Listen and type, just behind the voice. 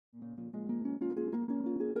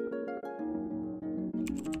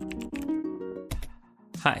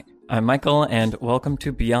Hi, I'm Michael, and welcome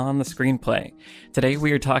to Beyond the Screenplay. Today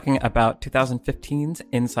we are talking about 2015's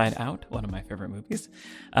Inside Out, one of my favorite movies.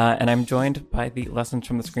 And I'm joined by the Lessons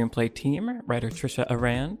from the Screenplay team, writer Trisha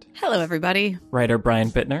Arand. Hello, everybody. Writer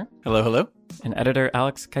Brian Bittner. Hello, hello. And editor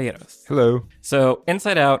Alex Calleros. Hello. So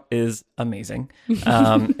Inside Out is amazing.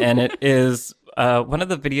 And it is one of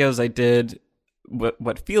the videos I did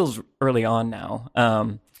what feels early on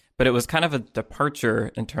now. But it was kind of a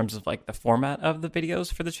departure in terms of like the format of the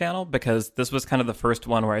videos for the channel, because this was kind of the first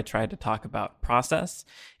one where I tried to talk about process.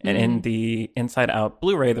 And in the Inside Out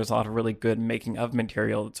Blu-ray, there's a lot of really good making of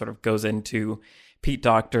material that sort of goes into Pete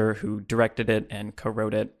Docter, who directed it and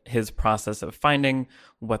co-wrote it, his process of finding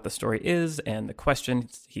what the story is and the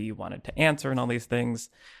questions he wanted to answer and all these things.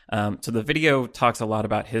 So the video talks a lot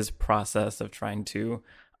about his process of trying to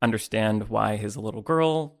understand why his little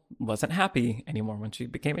girl wasn't happy anymore when she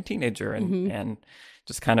became a teenager, and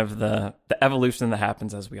just kind of the evolution that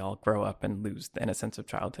happens as we all grow up and lose the innocence of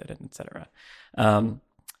childhood, and etc.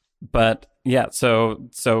 But yeah,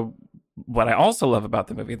 so what I also love about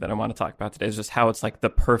the movie that I want to talk about today is just how it's like the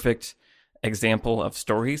perfect example of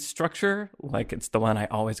story structure. Like it's the one I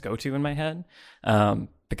always go to in my head,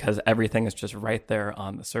 because everything is just right there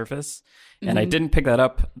on the surface. And I didn't pick that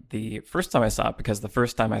up the first time I saw it, because the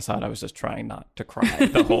first time I saw it, I was just trying not to cry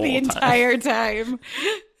the whole the entire time.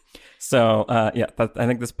 So, I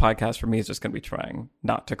think this podcast for me is just going to be trying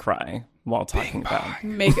not to cry while talking about.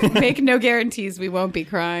 Make no guarantees we won't be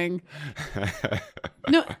crying.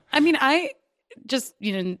 No, I mean, I just,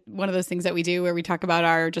 one of those things that we do where we talk about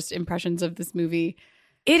our just impressions of this movie.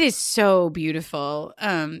 It is so beautiful.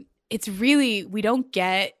 It's really, we don't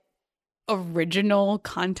get original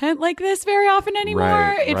content like this very often anymore.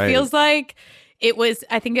 Right. It feels like it was,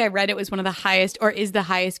 I think I read it was one of the highest, or is the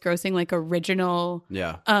highest grossing like original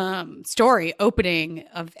story opening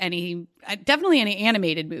of definitely any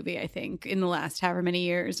animated movie, I think, in the last however many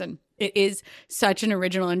years. And it is such an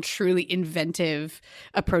original and truly inventive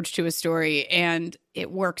approach to a story, and it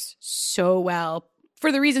works so well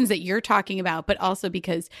for the reasons that you're talking about, but also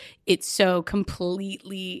because it so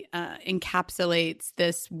completely encapsulates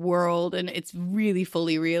this world, and it's really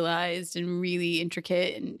fully realized and really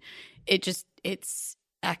intricate, and it's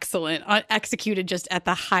excellent, executed just at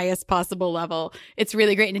the highest possible level. It's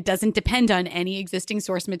really great, and it doesn't depend on any existing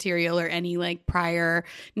source material or any like prior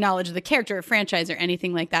knowledge of the character or franchise or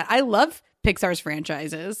anything like that. I love Pixar's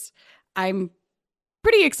franchises. I'm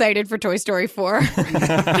pretty excited for Toy Story 4.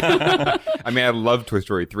 I mean, I love Toy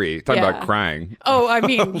Story 3. Talk about crying. Oh, I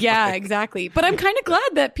mean, yeah, exactly. But I'm kind of glad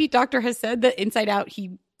that Pete Docter has said that Inside Out,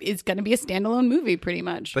 he is going to be a standalone movie pretty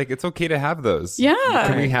much. Like, it's okay to have those. Yeah.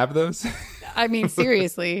 Can we have those? I mean,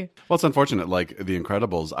 seriously. Well, it's unfortunate. Like The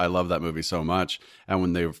Incredibles, I love that movie so much. And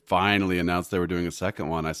when they finally announced they were doing a second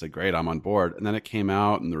one, I said, great, I'm on board. And then it came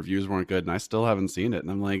out and the reviews weren't good, and I still haven't seen it. And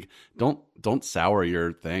I'm like, don't sour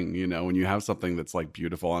your thing. When you have something that's like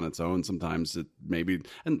beautiful on its own, sometimes it maybe,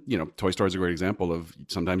 and Toy Story is a great example of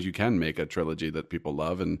sometimes you can make a trilogy that people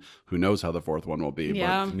love, and who knows how the fourth one will be.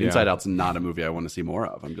 Yeah. But Inside Out's not a movie I want to see more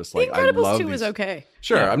of. I'm just like, The Incredibles I love 2 these. was okay.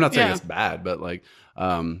 Sure, Yeah. I'm not saying Yeah. it's bad, but like,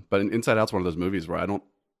 but Inside Out's one of those movies where I don't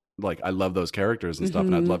like. I love those characters and stuff,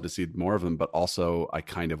 and I'd love to see more of them. But also, I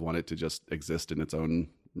kind of want it to just exist in its own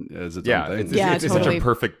own thing. It's such totally. a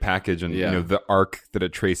perfect package, and the arc that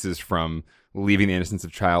it traces from leaving the innocence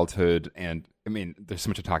of childhood, and I mean, there's so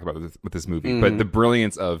much to talk about with this movie, but the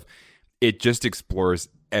brilliance of it just explores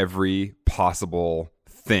every possible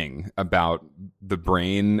thing about the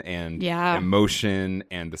brain and emotion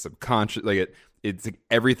and the subconscious. Like it's like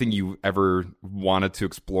everything you ever wanted to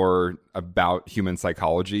explore about human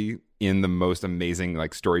psychology in the most amazing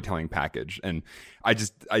like storytelling package. And I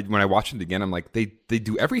when I watched it again, I'm like, they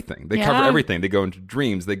do everything. They cover everything. They go into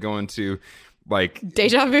dreams. They go into like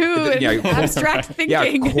deja vu and abstract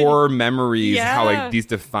thinking. Core memories, how like these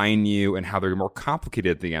define you and how they're more complicated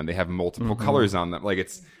at the end. They have multiple colors on them. Like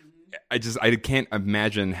I can't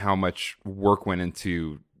imagine how much work went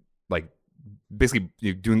into like basically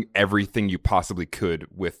doing everything you possibly could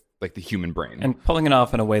with like the human brain and pulling it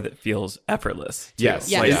off in a way that feels effortless too. Yes.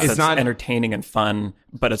 Like, It's not entertaining and fun,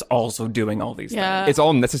 but it's also doing all these things. It's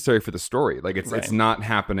all necessary for the story. Like it's Right. not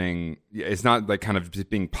happening. It's not like kind of just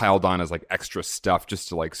being piled on as like extra stuff just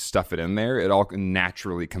to like stuff it in there. It all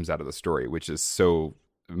naturally comes out of the story, which is so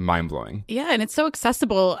mind-blowing. Yeah, and it's so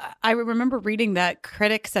accessible. I remember reading that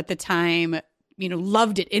critics at the time,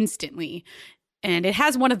 loved it instantly. And it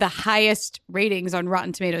has one of the highest ratings on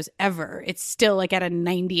Rotten Tomatoes ever. It's still like at a 98% on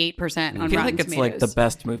Rotten Tomatoes. I feel like it's like the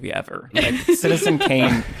best movie ever. Like Citizen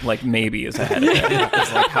Kane, like maybe is ahead of it.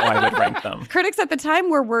 It's like how I would rank them. Critics at the time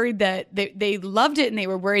were worried that they loved it, and they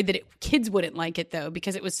were worried that kids wouldn't like it though,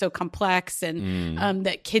 because it was so complex and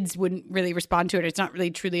that kids wouldn't really respond to it. It's not really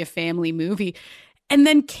truly a family movie. And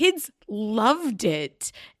then kids loved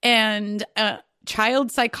it. And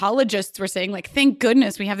child psychologists were saying, like, thank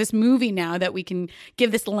goodness we have this movie now that we can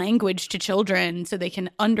give this language to children so they can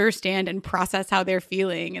understand and process how they're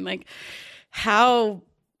feeling. And like,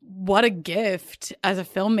 what a gift as a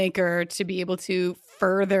filmmaker to be able to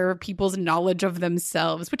further people's knowledge of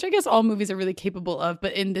themselves, which I guess all movies are really capable of,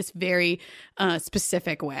 but in this very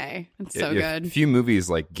specific way. It's so good. Few movies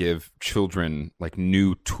like give children like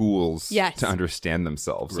new tools to understand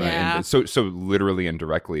themselves. Right. Yeah. And so literally and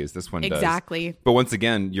directly as this one does. Exactly. But once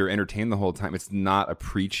again, you're entertained the whole time. It's not a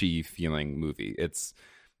preachy feeling movie.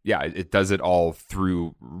 It does it all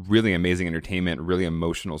through really amazing entertainment, really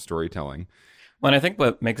emotional storytelling. Well, and I think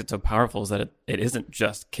what makes it so powerful is that it isn't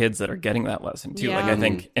just kids that are getting that lesson too. Yeah. Like I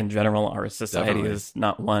think in general, our society Definitely. is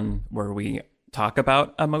not one where we talk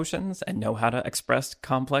about emotions and know how to express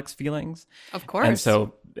complex feelings. Of course. And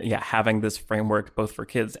so, having this framework both for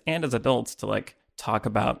kids and as adults to like talk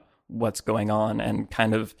about what's going on and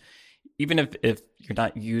kind of, even if you're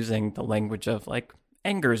not using the language of like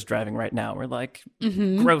anger is driving right now, or like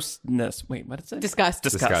grossness. Wait, what is it? Disgust.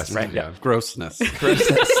 Disgust, right? Yeah, grossness.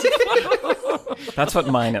 That's what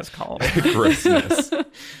mine is called. Grossness.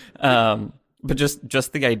 But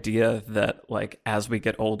just the idea that like as we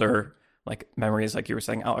get older, like memories, like you were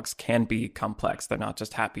saying, Alex, can be complex. They're not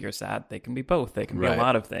just happy or sad. They can be both. They can be a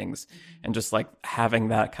lot of things. And just like having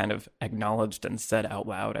that kind of acknowledged and said out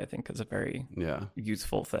loud, I think is a very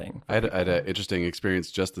useful thing. I had an interesting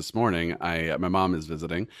experience just this morning. My mom is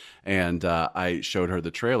visiting, and I showed her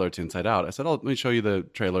the trailer to Inside Out. I said, let me show you the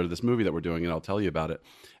trailer to this movie that we're doing, and I'll tell you about it.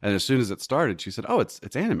 And as soon as it started, she said, oh,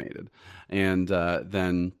 it's animated. And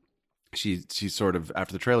then she sort of,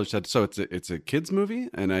 after the trailer, said, so it's a kid's movie?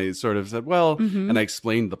 And I sort of said, well, and I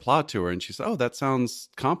explained the plot to her, and she said, oh, that sounds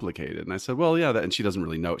complicated. And I said, well, yeah, and she doesn't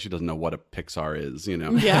really know. She doesn't know what a Pixar is, you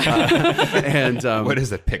know. Yeah. And what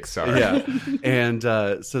is a Pixar? Yeah.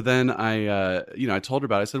 And so then I told her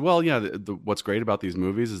about it. I said, well, yeah, what's great about these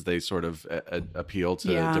movies is they sort of appeal to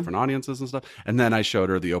different audiences and stuff. And then I showed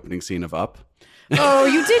her the opening scene of Up. Oh,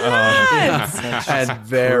 you did not. And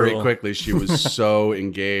very quickly she was so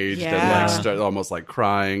engaged and like started almost like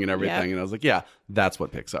crying and everything. Yep. And I was like, yeah, that's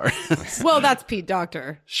what Pixar is. Well, that's Pete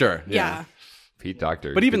Docter. Sure. Yeah. Pete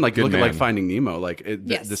Docter. But even like good look man. at like Finding Nemo, like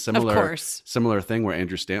the of course. similar thing where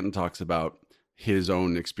Andrew Stanton talks about his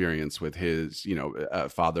own experience with his,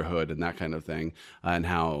 fatherhood and that kind of thing, and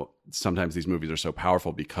how sometimes these movies are so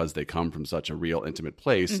powerful because they come from such a real intimate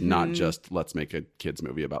place, not just let's make a kids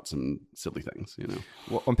movie about some silly things, you know.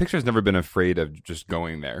 Well, Pixar's never been afraid of just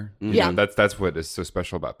going there. Yeah. You know, that's what is so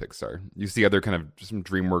special about Pixar. You see other kind of some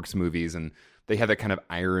DreamWorks movies, and they have that kind of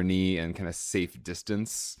irony and kind of safe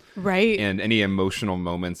distance, Right. and any emotional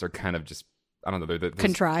moments are kind of just, I don't know, they're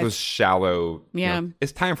Contrived. those shallow. Yeah.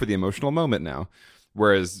 It's time for the emotional moment now.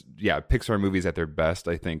 Whereas, Pixar movies at their best,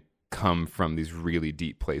 I think, come from these really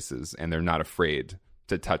deep places, and they're not afraid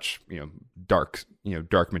to touch, dark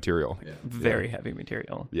material. Yeah. Very heavy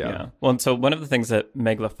material. Yeah. Well, and so one of the things that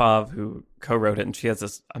Meg LaFave, who co-wrote it, and she has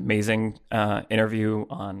this amazing interview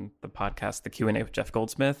on the podcast, The Q&A with Jeff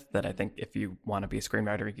Goldsmith, that I think if you want to be a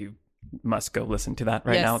screenwriter, you must go listen to that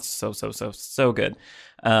right now. It's so good.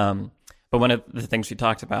 But one of the things she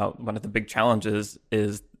talked about, one of the big challenges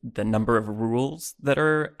is the number of rules that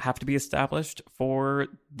have to be established for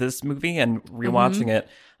this movie. And rewatching it,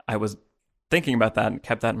 I was thinking about that and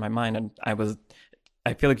kept that in my mind. And I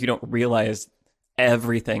feel like you don't realize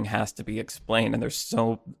everything has to be explained. And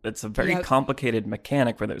it's a very complicated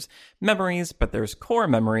mechanic where there's memories, but there's core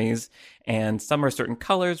memories, and some are certain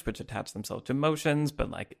colors which attach themselves to emotions. But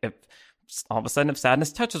like if all of a sudden, if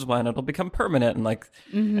sadness touches one, it'll become permanent, and like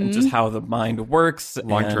and just how the mind works.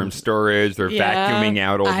 Long-term storage, they're vacuuming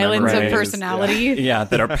out old islands memories. of personality.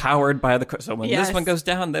 That are powered by the. So when this one goes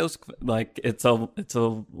down, those like it's a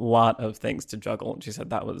lot of things to juggle. And she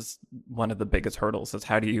said that was one of the biggest hurdles: is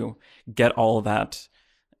how do you get all of that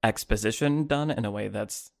exposition done in a way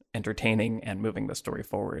that's entertaining and moving the story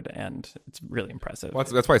forward. And it's really impressive. Well,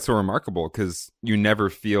 that's why it's so remarkable, because you never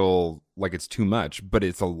feel like it's too much, but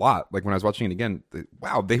it's a lot. Like when I was watching it again,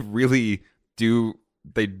 wow, they really do.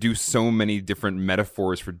 They do so many different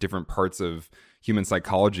metaphors for different parts of human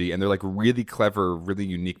psychology, and they're like really clever, really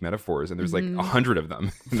unique metaphors. And there's like 100 of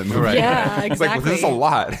them in the movie. Yeah, exactly. It's like, well, this is a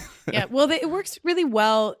lot. Yeah, well, it works really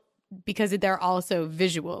well because they're also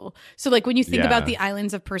visual. So like when you think about the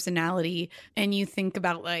islands of personality and you think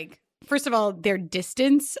about like, first of all, their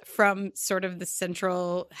distance from sort of the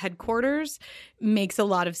central headquarters makes a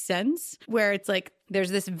lot of sense, where it's like there's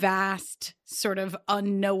this vast sort of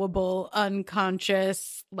unknowable,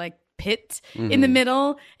 unconscious like pit in the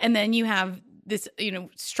middle. And then you have this,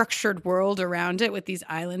 structured world around it with these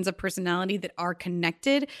islands of personality that are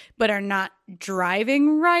connected, but are not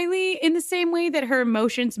driving Riley in the same way that her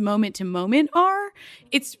emotions moment to moment are.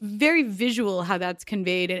 It's very visual how that's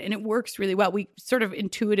conveyed, and it works really well. We sort of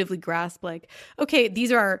intuitively grasp like, okay,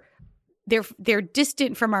 these are they're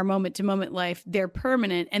distant from our moment to moment life. They're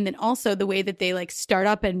permanent. And then also the way that they like start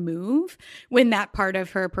up and move when that part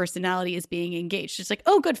of her personality is being engaged. It's like,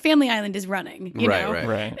 oh, good, Family Island is running. You know?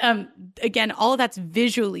 Right. Again, all of that's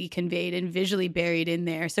visually conveyed and visually buried in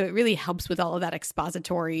there. So it really helps with all of that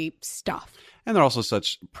expository stuff. And they're also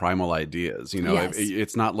such primal ideas. Yes.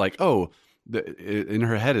 It's not like, oh, in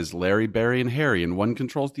her head is Larry, Barry, and Harry, and one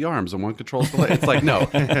controls the arms and one controls the legs. It's like, no,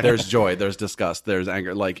 there's joy, there's disgust, there's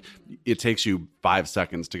anger. Like, it takes you 5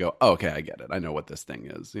 seconds to go, oh, okay, I get it. I know what this thing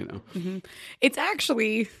is, It's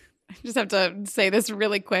actually, I just have to say this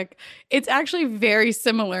really quick. It's actually very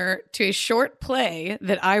similar to a short play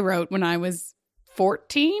that I wrote when I was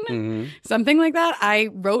 14, something like that. I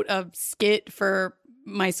wrote a skit for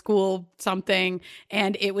my school something,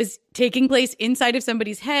 and it was taking place inside of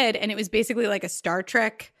somebody's head, and it was basically like a Star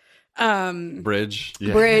Trek bridge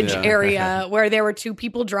area where there were two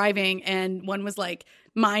people driving, and one was like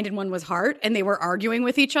mind and one was heart, and they were arguing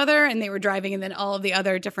with each other, and they were driving, and then all of the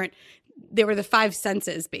other different, they were the 5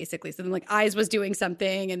 senses basically. So then like eyes was doing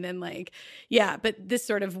something, and then like, but this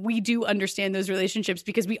sort of, we do understand those relationships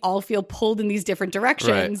because we all feel pulled in these different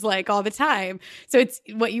directions like all the time. So it's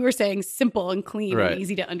what you were saying, simple and clean and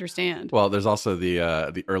easy to understand. Well, there's also the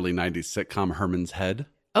early 90s sitcom Herman's Head.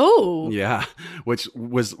 Oh yeah, which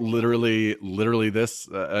was literally this.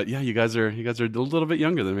 You guys are a little bit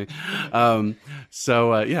younger than me.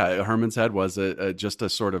 Herman's Head was just a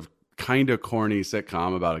sort of kind of corny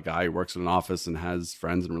sitcom about a guy who works in an office and has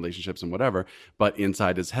friends and relationships and whatever, but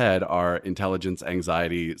inside his head are intelligence,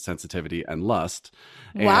 anxiety, sensitivity, and lust.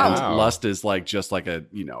 Wow. And lust is like just like a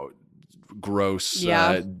gross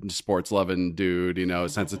sports loving dude.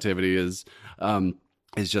 Sensitivity is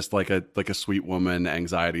just like a sweet woman.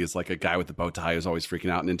 Anxiety is like a guy with a bow tie who's always freaking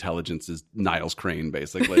out, and intelligence is Niles Crane,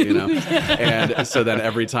 basically, And so then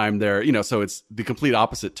every time they're, so it's the complete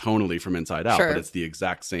opposite tonally from Inside Out, but it's the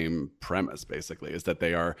exact same premise, basically, is that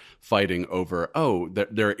they are fighting over,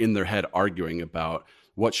 they're in their head arguing about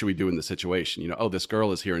what should we do in the situation? This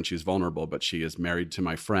girl is here and she's vulnerable, but she is married to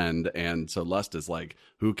my friend. And so lust is like,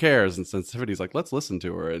 who cares? And sensitivity is like, let's listen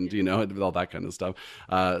to her, and, all that kind of stuff.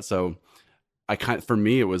 For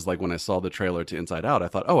me, it was like when I saw the trailer to Inside Out, I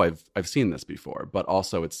thought, oh, I've seen this before. But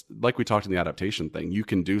also, it's like we talked in the adaptation thing. You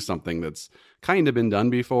can do something that's kind of been done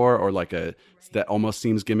before, or like that almost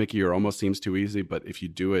seems gimmicky or almost seems too easy. But if you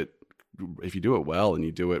do it well and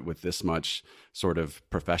you do it with this much sort of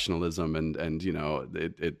professionalism and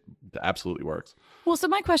it absolutely works. Well, so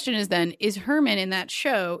my question is then, is Herman in that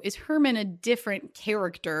show, is Herman a different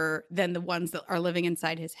character than the ones that are living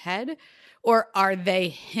inside his head? Or are they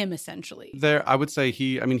him essentially? I would say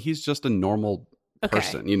he's just a normal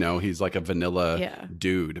person. He's like a vanilla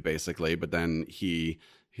dude, basically. But then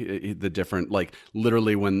the different, like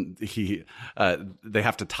literally when they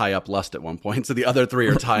have to tie up Lust at one point. So the other 3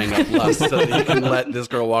 are tying up Lust so that he can let this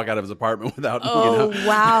girl walk out of his apartment without,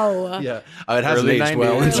 wow. Yeah. It hasn't aged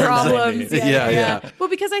well in terms problems. of yeah. Well,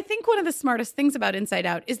 because I think one of the smartest things about Inside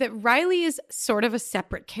Out is that Riley is sort of a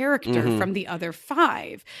separate character from the other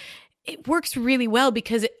 5. It works really well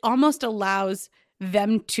because it almost allows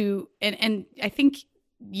them to, and I think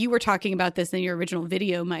you were talking about this in your original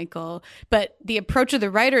video, Michael, but the approach of the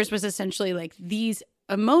writers was essentially like these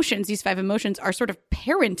 5 emotions are sort of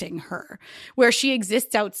parenting her, where she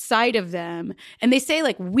exists outside of them. And they say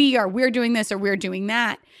like, we're doing this or we're doing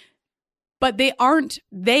that. But they aren't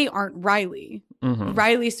Riley. Mm-hmm.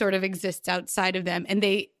 Riley sort of exists outside of them, and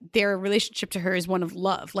their relationship to her is one of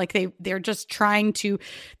love. Like they're just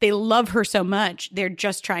they love her so much. They're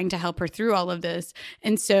just trying to help her through all of this.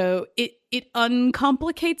 And so it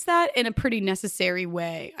uncomplicates that in a pretty necessary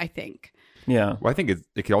way, I think. Yeah. Well, I think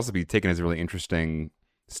it could also be taken as a really interesting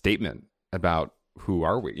statement about who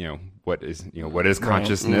are we? What is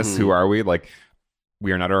consciousness? Right. Mm-hmm. Who are we? Like,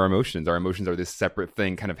 we are not our emotions. Our emotions are this separate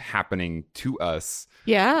thing kind of happening to us.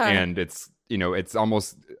 Yeah. And it's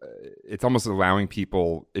almost allowing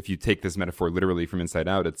people, if you take this metaphor literally from Inside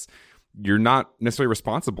Out, you're not necessarily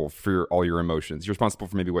responsible for all your emotions. You're responsible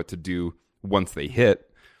for maybe what to do once they hit,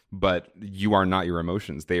 but you are not your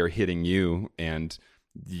emotions. They are hitting you, and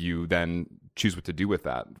you then choose what to do with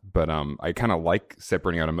that. But I kind of like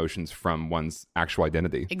separating out emotions from one's actual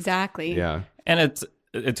identity. Exactly. Yeah. And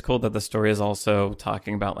it's cool that the story is also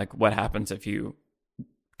talking about like what happens if you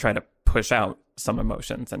try to push out some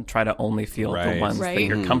emotions and try to only feel the ones that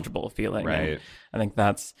you're comfortable feeling. Right. And I think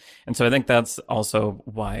that's also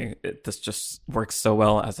why this just works so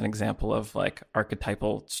well as an example of like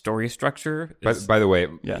archetypal story structure. By the way,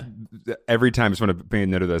 yeah, every time, I just want to make a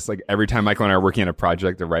note of this, like every time Michael and I are working on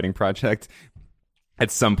a writing project, at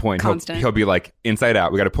some point he'll be like, Inside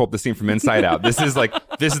Out, we got to pull up the scene from Inside Out. This is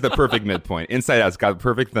the perfect midpoint. Inside Out's got the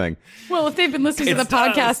perfect thing. Well, if they've been listening to the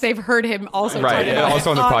podcast, they've heard him also talk about also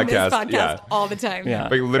on the podcast all the time. Yeah.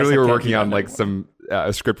 Like literally we're working on like some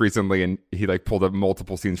a script recently, and he like pulled up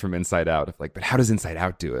multiple scenes from Inside Out of like, but how does Inside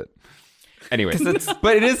Out do it? Anyway,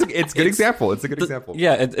 but it's a good example. It's a good example.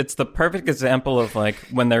 Yeah, it's the perfect example of like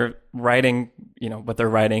when they're writing, what they're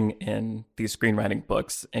writing in these screenwriting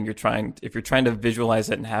books, and if you're trying to visualize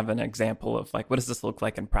it and have an example of like, what does this look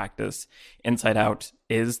like in practice? Inside Out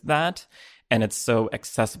is that, and it's so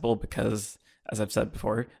accessible because, as I've said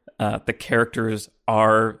before, the characters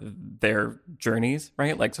are their journeys,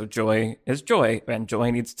 right? Like, so Joy is Joy, and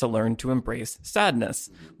Joy needs to learn to embrace sadness.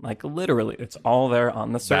 Like, literally, it's all there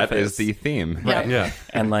on the surface. That is the theme. Right. Yeah.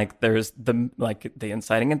 And like, there's the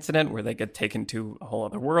inciting incident where they get taken to a whole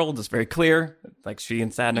other world is very clear. Like, she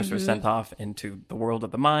and Sadness are sent off into the world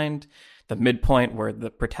of the mind. The midpoint where the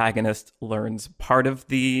protagonist learns part of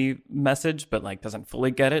the message but like doesn't fully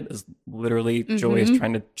get it is literally Joy is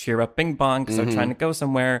trying to cheer up Bing Bong because they're trying to go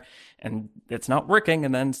somewhere and it's not working,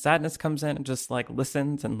 and then Sadness comes in and just like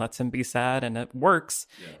listens and lets him be sad, and it works.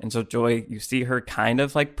 And so Joy, you see her kind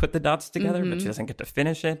of like put the dots together, but she doesn't get to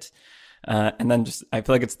finish it. And then just I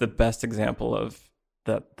feel like it's the best example of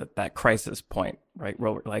that crisis point, right?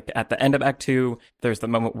 Where like at the end of Act 2, there's the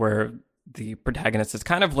moment where the protagonist has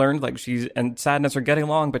kind of learned, like she and Sadness are getting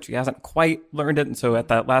along, but she hasn't quite learned it. And so at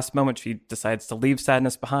that last moment, she decides to leave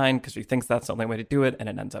Sadness behind because she thinks that's the only way to do it. And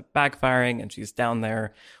it ends up backfiring. And she's down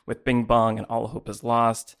there with Bing Bong and all hope is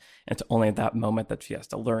lost. And it's only at that moment that she has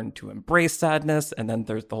to learn to embrace Sadness. And then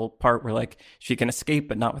there's the whole part where like she can escape,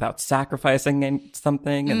 but not without sacrificing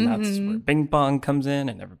something. And that's where Bing Bong comes in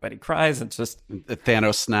and everybody cries. It's just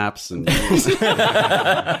Thanos snaps and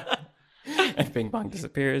and Bing Bong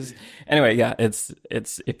disappears. Anyway, yeah, it's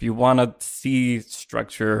if you want to see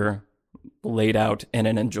structure laid out in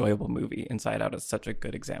an enjoyable movie, Inside Out is such a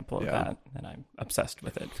good example of that, and I'm obsessed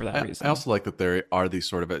with it for that reason. I also like that there are these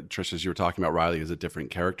sort of, Trish, as you were talking about, Riley is a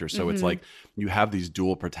different character, so it's like you have these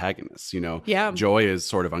dual protagonists, Joy is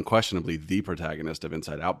sort of unquestionably the protagonist of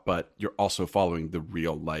Inside Out, but you're also following the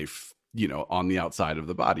real life, on the outside of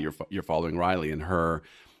the body. You're following Riley and her,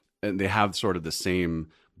 and they have sort of the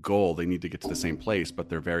same goal. They need to get to the same place, but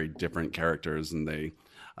they're very different characters, and they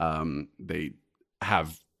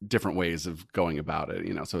have different ways of going about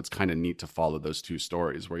it. So it's kind of neat to follow those two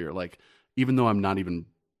stories where you're like, even though I'm not even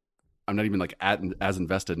like as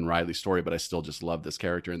invested in Riley's story, but I still just love this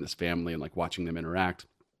character and this family and like watching them interact.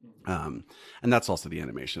 And that's also the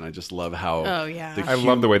animation. I just love how I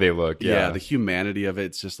love the way they look. The humanity of it.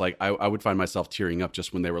 It's just like I would find myself tearing up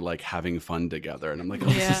just when they were like having fun together, and I'm like,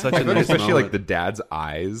 this is such a nice especially moment. like the dad's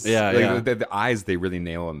eyes. The eyes they really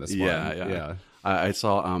nail in this one. Yeah. I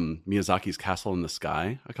saw Miyazaki's Castle in the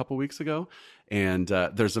Sky a couple weeks ago, and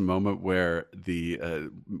there's a moment where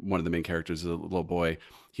one of the main characters is a little boy.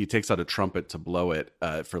 He takes out a trumpet to blow it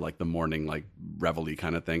for like the morning like reveille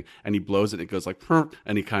kind of thing, and he blows it. And it goes like,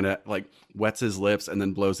 and he kind of like wets his lips and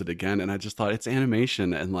then blows it again. And I just thought it's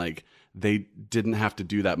animation, and like they didn't have to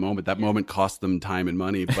do that moment. That moment cost them time and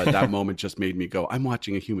money, but that moment just made me go, I'm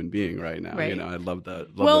watching a human being right now. Right. I love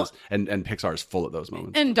those, and Pixar is full of those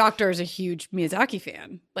moments. And Doctor is a huge Miyazaki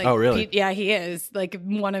fan. Like, oh, really? He is like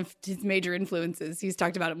one of his major influences. He's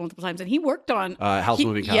talked about it multiple times, and he worked on Howl's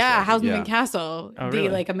Moving Castle. Yeah, Howl's Moving Castle. Oh, really?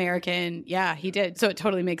 The like American. Yeah, he did. So it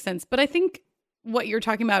totally makes sense. But I think what you're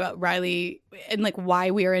talking about Riley and like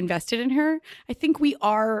why we are invested in her, I think we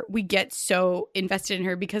get so invested in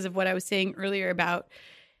her because of what I was saying earlier about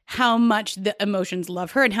how much the emotions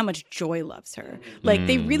love her and how much Joy loves her. Like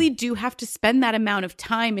they really do have to spend that amount of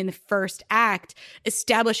time in the first act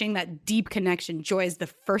establishing that deep connection. Joy is the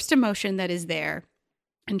first emotion that is there,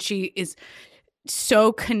 and she is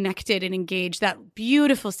so connected and engaged. That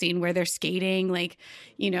beautiful scene where they're skating, like,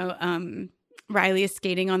 Riley is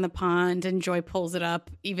skating on the pond and Joy pulls it up,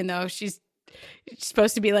 even though she's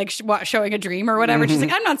supposed to be like showing a dream or whatever. She's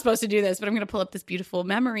like, I'm not supposed to do this, but I'm going to pull up this beautiful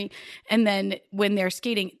memory. And then when they're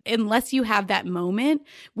skating, unless you have that moment,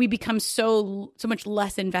 we become so much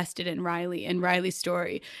less invested in Riley and Riley's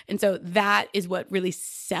story. And so that is what really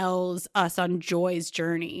sells us on Joy's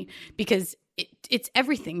journey, because it's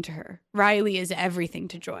everything to her. Riley is everything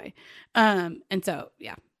to Joy. And so,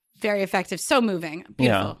 yeah, very effective. So moving.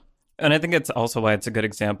 Beautiful. Yeah. And I think it's also why it's a good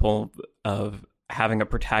example of having a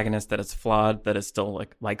protagonist that is flawed, that is still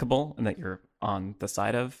like likable, and that you're on the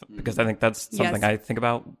side of. Because I think that's something I think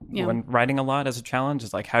about when writing a lot as a challenge,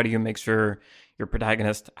 is like, how do you make sure your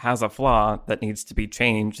protagonist has a flaw that needs to be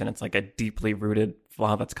changed, and it's like a deeply rooted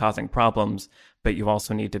flaw that's causing problems, but you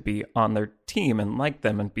also need to be on their team and like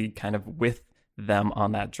them and be kind of with them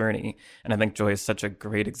on that journey. And I think Joy is such a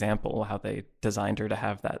great example how they designed her to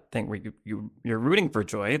have that thing where you're rooting for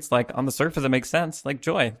Joy. It's like on the surface it makes sense, like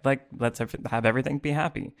Joy, like let's have everything be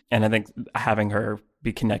happy. And I think having her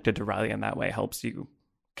be connected to Riley in that way helps you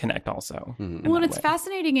connect also. Well, and it's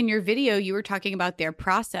fascinating. In your video you were talking about their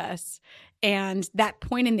process and that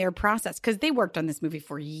point in their process, because they worked on this movie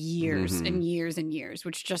for years and years and years,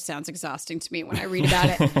 which just sounds exhausting to me when I read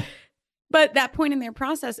about it. But that point in their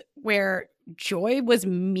process where Joy was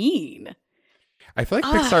mean. I feel like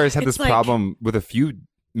Pixar has had this problem with a few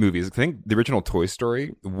movies. I think the original Toy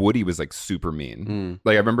Story, Woody was like super mean.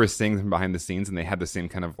 Like I remember seeing them behind the scenes and they had the same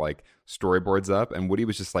kind of like storyboards up, and Woody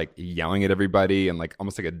was just like yelling at everybody and like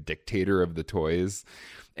almost like a dictator of the toys.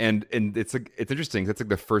 And it's like, it's interesting. That's like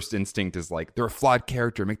the first instinct is like, they're a flawed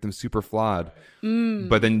character, make them super flawed.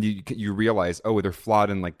 But then you realize, oh, they're flawed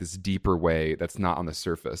in like this deeper way that's not on the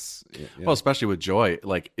surface. Yeah. Well, especially with Joy,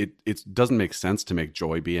 like it doesn't make sense to make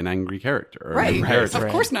Joy be an angry character. Right. Of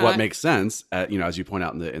course not. What makes sense, as you point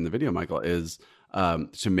out in the video, Michael, is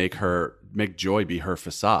to make Joy be her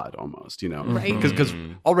facade almost, right? Because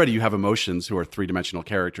already you have emotions who are 3-dimensional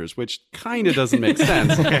characters, which kind of doesn't make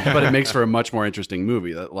sense, but it makes for a much more interesting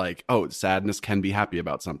movie. That like, oh, sadness can be happy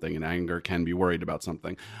about something, and anger can be worried about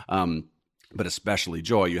something. But especially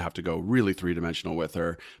Joy, you have to go really 3-dimensional with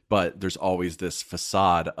her. But there's always this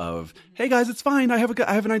facade of, hey guys, it's fine. I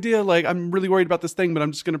have an idea. Like, I'm really worried about this thing, but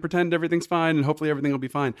I'm just going to pretend everything's fine, and hopefully everything will be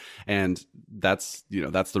fine. And that's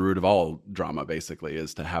the root of all drama, basically,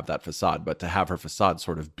 is to have that facade, but to have her facade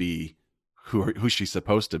sort of be who she's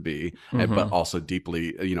supposed to be, but also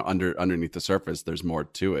deeply, underneath the surface, there's more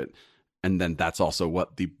to it. And then that's also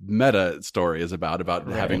what the meta story is about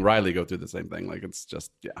having Riley go through the same thing. Like, it's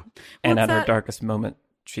just, And at her darkest moment,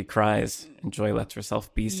 she cries and Joy lets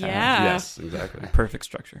herself be sad. Yeah. Yes, exactly. Perfect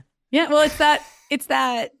structure. Yeah, well, it's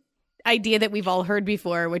that idea that we've all heard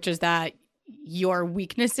before, which is that your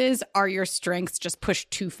weaknesses are your strengths just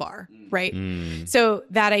pushed too far, right? So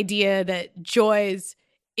that idea that Joy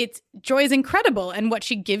is incredible, and what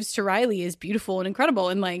she gives to Riley is beautiful and incredible.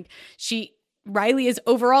 And like Riley is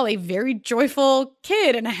overall a very joyful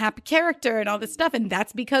kid and a happy character and all this stuff. And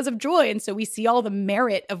that's because of Joy. And so we see all the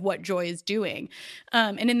merit of what Joy is doing.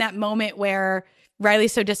 And in that moment where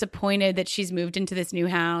Riley's so disappointed that she's moved into this new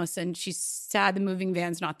house and she's sad the moving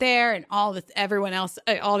van's not there, and everyone else,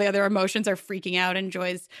 all the other emotions are freaking out. And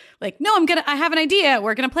Joy's like, no, I have an idea.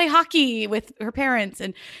 We're going to play hockey with her parents.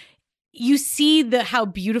 And you see how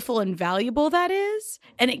beautiful and valuable that is.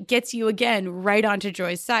 And it gets you again right onto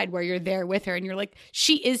Joy's side, where you're there with her and you're like,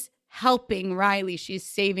 she is helping Riley. She's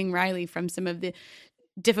saving Riley from some of the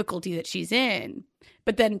difficulty that she's in.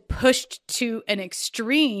 But then pushed to an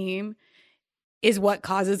extreme is what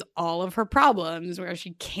causes all of her problems, where she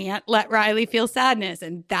can't let Riley feel sadness.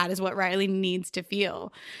 And that is what Riley needs to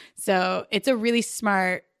feel. So it's a really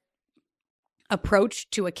smart approach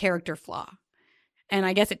to a character flaw. And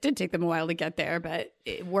I guess it did take them a while to get there, but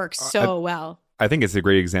it works so well. I think it's a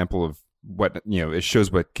great example of what, it shows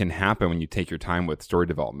what can happen when you take your time with story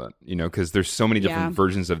development, because there's so many different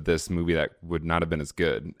versions of this movie that would not have been as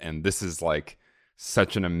good. And this is like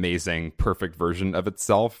such an amazing, perfect version of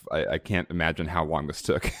itself. I can't imagine how long this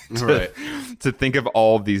took to think of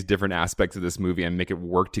all of these different aspects of this movie and make it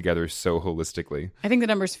work together so holistically. I think the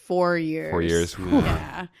number's 4 years. 4 years.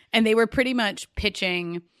 Yeah. And they were pretty much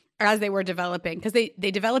pitching as they were developing, because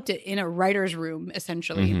they developed it in a writer's room,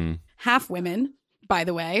 essentially. Half women, by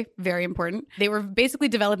the way, very important. They were basically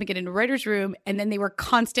developing it in a writer's room, and then they were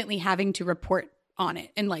constantly having to report on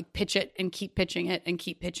it and like pitch it and keep pitching it and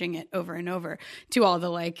keep pitching it over and over to all the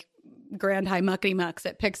like grand high muckety mucks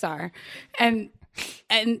at Pixar. And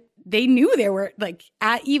they knew there were like,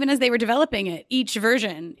 even as they were developing it, each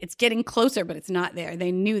version, it's getting closer, but it's not there.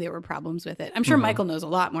 They knew there were problems with it. I'm sure Michael knows a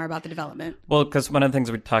lot more about the development. Well, because one of the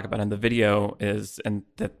things we talk about in the video is, and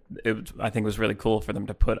that I think was really cool for them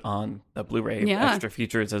to put on the Blu-ray extra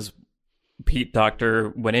features, is Pete Docter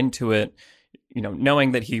went into it,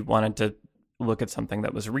 knowing that he wanted to look at something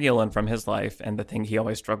that was real and from his life, and the thing he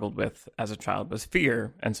always struggled with as a child was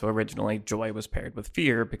fear. And so originally joy was paired with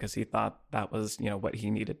fear because he thought that was, what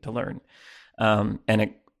he needed to learn. And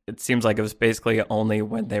it seems like it was basically only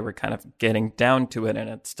when they were kind of getting down to it and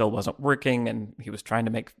it still wasn't working, and he was trying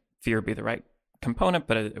to make fear be the right component,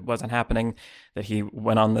 but it wasn't happening, that he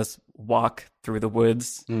went on this walk through the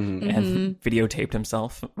woods and videotaped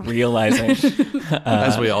himself, realizing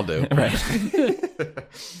as we all do, right,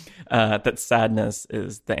 that sadness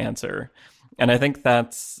is the answer. And I think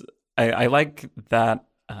that's I like that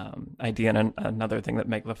idea. And another thing that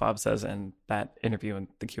Meg LaFave says in that interview in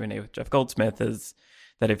the Q&A with Jeff Goldsmith is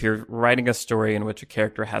that if you're writing a story in which a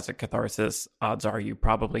character has a catharsis, odds are you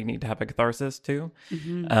probably need to have a catharsis too.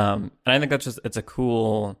 And I think it's a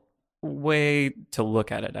cool way to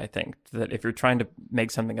look at it. I think that if you're trying to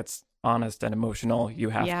make something that's honest and emotional, you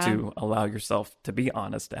have to allow yourself to be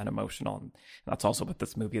honest and emotional. And that's also what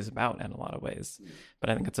this movie is about in a lot of ways.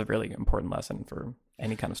 But I think it's a really important lesson for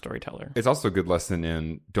any kind of storyteller. It's also a good lesson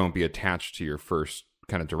in don't be attached to your first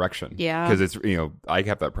kind of direction. Yeah. Because it's, I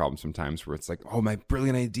have that problem sometimes where it's like, oh, my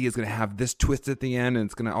brilliant idea is going to have this twist at the end and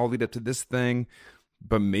it's going to all lead up to this thing.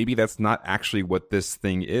 But maybe that's not actually what this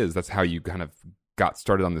thing is. That's how you kind of got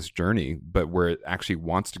started on this journey, but where it actually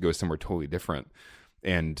wants to go somewhere totally different.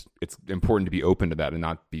 And it's important to be open to that and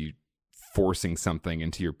not be forcing something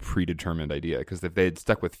into your predetermined idea. Because if they had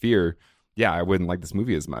stuck with fear, I wouldn't like this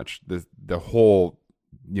movie as much. The whole,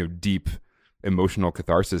 deep emotional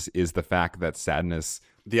catharsis is the fact that sadness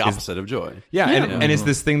the opposite of joy. And it's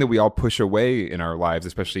this thing that we all push away in our lives,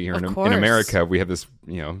 especially here in America. We have this,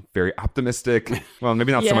 very optimistic, well,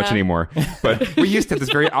 maybe not so much anymore, but we used to have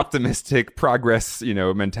this very optimistic progress,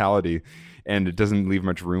 mentality, and it doesn't leave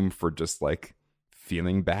much room for just like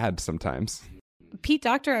feeling bad sometimes. Pete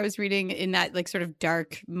Docter, I was reading in that like sort of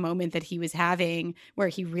dark moment that he was having where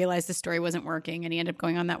he realized the story wasn't working and he ended up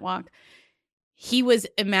going on that walk. He was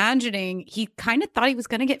imagining, he kind of thought he was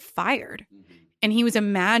going to get fired. And he was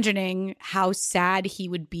imagining how sad he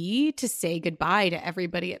would be to say goodbye to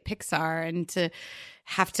everybody at Pixar and to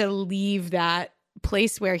have to leave that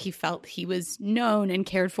place where he felt he was known and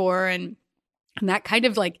cared for. And that kind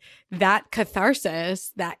of like that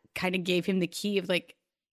catharsis that kind of gave him the key of like,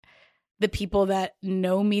 the people that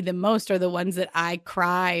know me the most are the ones that I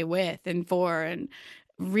cry with and for, and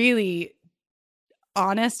really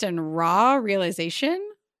honest and raw realization,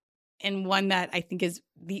 and one that I think is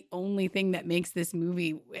the only thing that makes this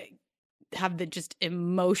movie have the just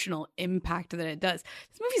emotional impact that it does.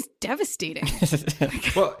 This movie's devastating.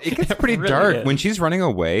 Well, it gets pretty dark when she's running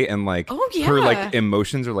away and like her like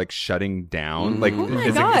emotions are like shutting down. Like,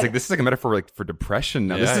 it's like this is like a metaphor like for depression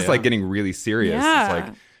now. This is like getting really serious. It's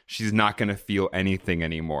like she's not going to feel anything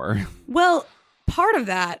anymore. Well, part of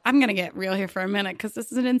that, I'm going to get real here for a minute because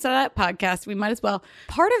this is an Inside Out podcast. We might as well.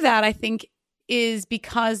 Part of that, I think, is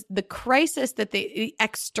because the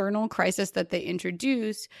external crisis that they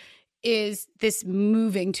introduce is this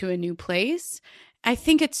moving to a new place. I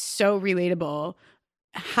think it's so relatable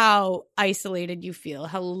how isolated you feel,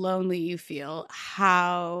 how lonely you feel,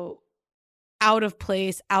 how out of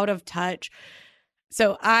place, out of touch.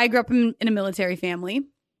 So I grew up in a military family.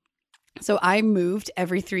 So I moved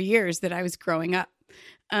every 3 years that I was growing up.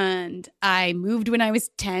 And I moved when I was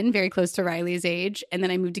 10, very close to Riley's age. And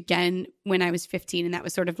then I moved again when I was 15. And that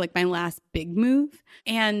was sort of like my last big move.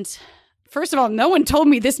 And first of all, no one told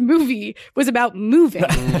me this movie was about moving.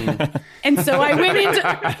 And so I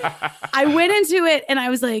went into it and I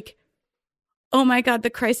was like, oh my God, the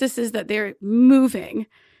crisis is that they're moving.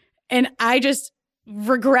 And I just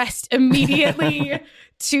regressed immediately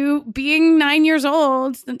to being 9 years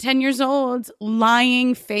old, 10 years old,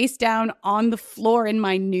 lying face down on the floor in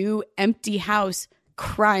my new empty house,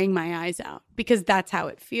 crying my eyes out because that's how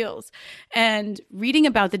it feels. And reading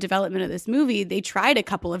about the development of this movie, they tried a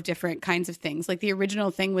couple of different kinds of things. Like the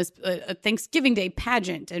original thing was a Thanksgiving Day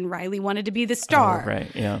pageant and Riley wanted to be the star. Oh,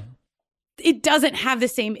 right, yeah. It doesn't have the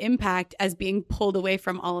same impact as being pulled away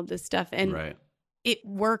from all of this stuff. And it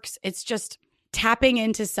works. It's just tapping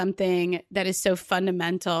into something that is so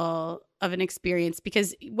fundamental of an experience,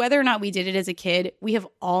 because whether or not we did it as a kid, we have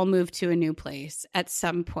all moved to a new place at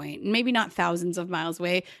some point. Maybe not thousands of miles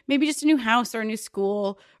away, maybe just a new house or a new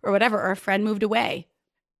school or whatever, or a friend moved away.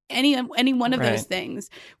 Any one of those things.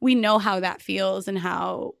 We know how that feels and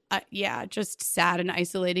how, just sad and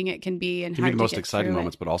isolating it can be. And it can be the most exciting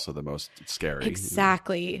moments, but also the most scary.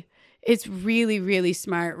 Exactly. It's really, really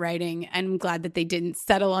smart writing. And I'm glad that they didn't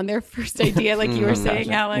settle on their first idea, like you were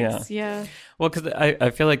saying, Alex. Yeah. Well, because I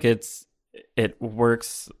feel like it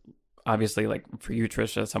works obviously, like for you,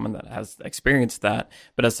 Trisha, someone that has experienced that,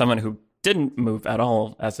 but as someone who didn't move at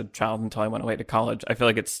all as a child until I went away to college, I feel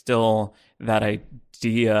like it's still that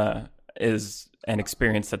idea is an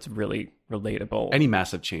experience that's really relatable. Any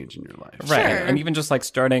massive change in your life. Right. Sure. And even just like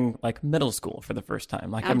starting like middle school for the first time.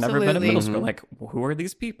 Like I've never been in middle school. Like who are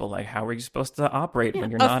these people? Like how are you supposed to operate when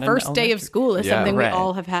you're not in first day of school is something we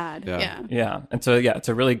all have had. Yeah. And so, it's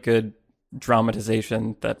a really good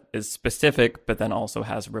dramatization that is specific, but then also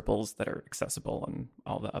has ripples that are accessible in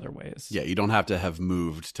all the other ways. Yeah, you don't have to have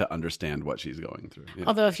moved to understand what she's going through. Yeah.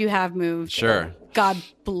 Although if you have moved, sure. God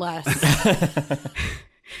bless.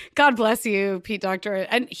 God bless you, Pete Docter.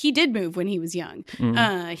 And he did move when he was young.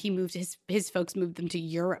 He moved, his folks moved them to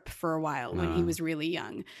Europe for a while when he was really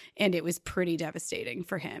young. And it was pretty devastating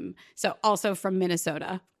for him. So also from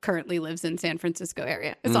Minnesota, currently lives in San Francisco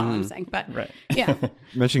area. That's all I'm saying. But yeah.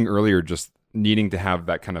 Mentioning earlier just needing to have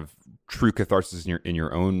that kind of true catharsis in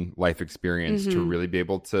your own life experience to really be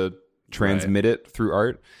able to transmit it through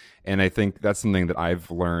art. And I think that's something that I've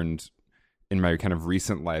learned in my kind of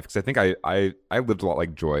recent life, because I think I lived a lot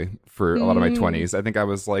like Joy for a lot of my 20s. I think I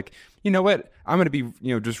was like, you know what, I'm going to be,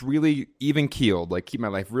 just really even keeled, like keep my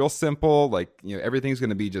life real simple, like, everything's going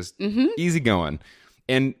to be just easy going.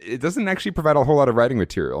 And it doesn't actually provide a whole lot of writing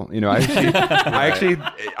material.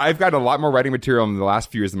 I've got a lot more writing material in the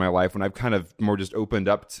last few years of my life when I've kind of more just opened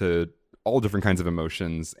up to all different kinds of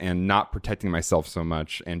emotions and not protecting myself so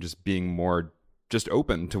much and just being more just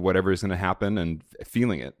open to whatever is going to happen and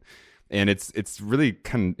feeling it. And it's really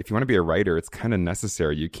kind of, if you want to be a writer, it's kind of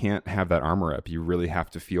necessary. You can't have that armor up. You really have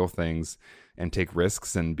to feel things and take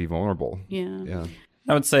risks and be vulnerable. Yeah.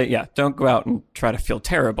 I would say, don't go out and try to feel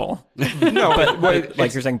terrible. No, but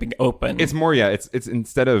like you're saying, being open. It's more, it's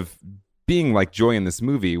instead of being like Joy in this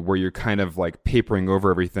movie where you're kind of like papering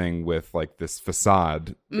over everything with like this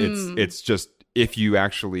facade. It's just if you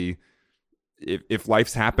actually... If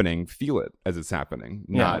life's happening, feel it as it's happening,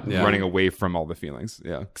 not running away from all the feelings.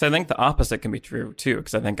 Yeah, because I think the opposite can be true too.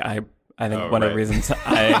 Because I think one of the reasons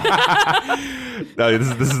I no,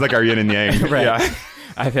 this is like our yin and yang. Right. Yeah.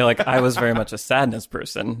 I feel like I was very much a sadness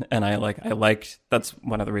person, and I liked. That's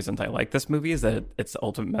one of the reasons I like this movie is that its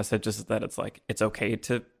ultimate message is that it's like it's okay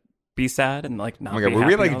to be sad and like not. Oh my God, were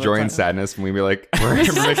we like Joy and Sadness when we were like we're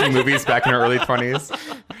making movies back in our early 20s?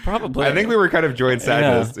 Probably. I think we were kind of Joy and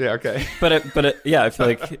Sadness. Yeah, okay. But I feel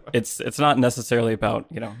like it's not necessily about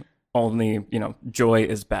only joy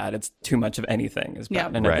is bad. It's too much of anything is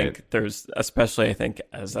bad. And I think there's especially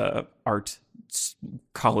as a art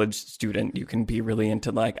college student, you can be really into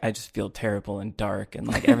like I just feel terrible and dark and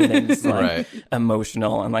like everything's like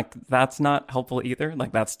emotional and like that's not helpful either.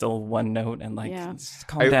 Like that's still one note and like just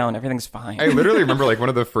calm down, everything's fine. I literally remember like one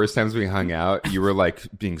of the first times we hung out, you were like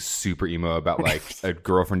being super emo about like a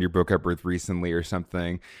girlfriend you broke up with recently or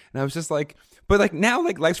something, and I was just like, but like now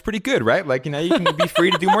like life's pretty good, right? Like you can be free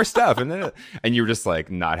to do more stuff, and you were just like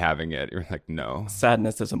not having it. You're like, no,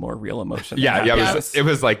 sadness is a more real emotion. It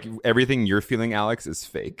was like everything you're feeling, Alex, is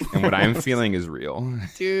fake, and what I'm feeling is real,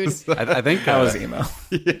 dude. I think that was emo.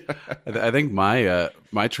 I think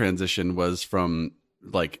my transition was from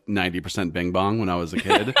like 90% Bing Bong when I was a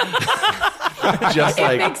kid. Just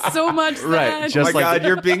it makes so much sense. Right. Just oh my God,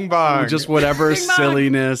 you're Bing Bong. Just whatever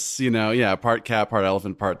silliness, part cat, part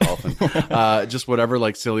elephant, part dolphin. Just whatever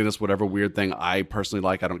like silliness, whatever weird thing I personally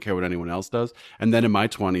like. I don't care what anyone else does. And then in my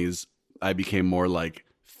 20s, I became more like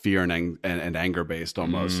fear and anger based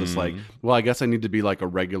almost. It's like, well, I guess I need to be like a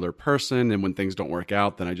regular person. And when things don't work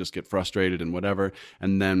out, then I just get frustrated and whatever.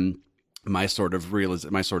 And then my sort of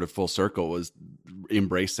full circle was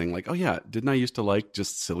embracing like, oh yeah, didn't I used to like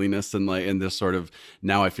just silliness and like, and this sort of,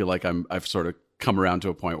 now I feel like I've sort of come around to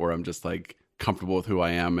a point where I'm just like comfortable with who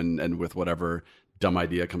I am and with whatever dumb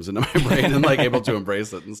idea comes into my brain and like able to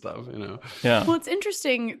embrace it and stuff, Yeah. Well, it's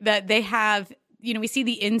interesting that they have, we see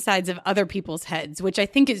the insides of other people's heads, which I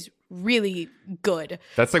think is really good.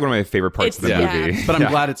 That's like one of my favorite parts of the movie. But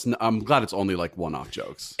I'm glad it's only like one-off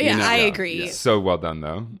jokes. Yeah, I agree. Yeah. So well done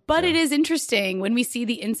though. But it is interesting when we see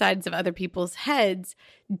the insides of other people's heads,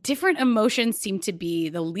 different emotions seem to be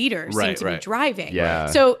the leader, seem to be driving. Yeah.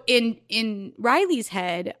 So in Riley's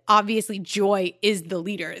head, obviously Joy is the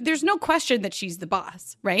leader. There's no question that she's the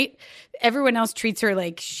boss, right? Everyone else treats her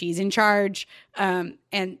like she's in charge,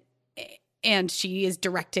 and she is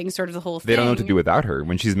directing sort of the whole thing. They don't know what to do without her.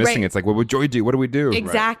 When she's missing, it's like, what would Joy do? What do we do?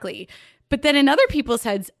 Exactly. Right. But then in other people's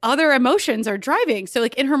heads, other emotions are driving. So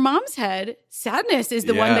like in her mom's head, sadness is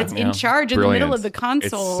the one that's in charge in the middle of the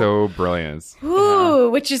console. It's so brilliant. Ooh,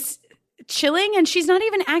 which is chilling. And she's not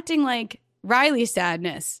even acting like Riley's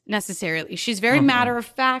sadness necessarily. She's very matter of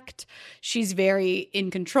fact. She's very in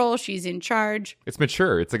control. She's in charge. It's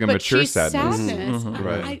mature. It's like a but mature she's sadness.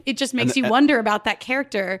 Right. It just makes you wonder about that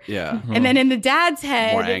character. Yeah. And then in the dad's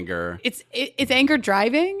head, More anger. It's anger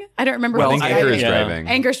driving. I don't remember. I what think it's anger driving. is driving.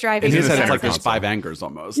 Anger's driving. In his head, it's Yeah. like there's 5 angers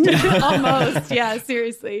almost. Almost. Yeah.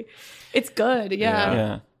 Seriously, it's good. Yeah.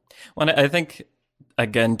 Yeah. Well, I think,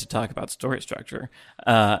 again, to talk about story structure,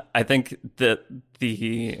 I think that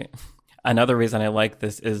another reason I like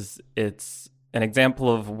this is it's an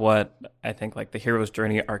example of what I think like the hero's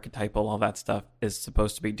journey, archetypal, all that stuff is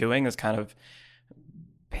supposed to be doing, is kind of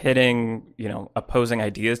pitting, opposing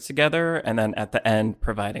ideas together, and then at the end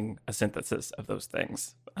providing a synthesis of those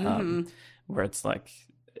things, where it's like,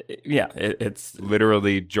 it's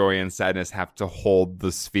literally joy and sadness have to hold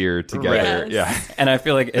the sphere together. Yes. Yeah. And I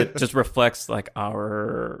feel like it just reflects like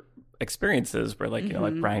our experiences where like,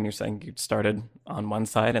 like Brian, you're saying you started on one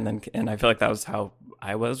side and I feel like that was how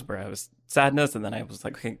I was, where I was sadness. And then I was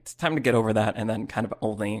like, okay, it's time to get over that. And then kind of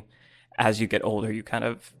only as you get older, you kind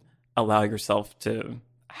of allow yourself to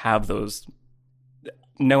have those,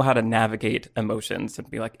 know how to navigate emotions and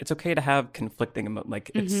be like, it's okay to have conflicting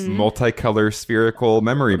it's Multicolor spherical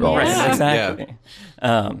memory balls. Yeah. Exactly.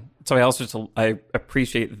 So I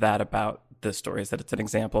appreciate that about this story, is that it's an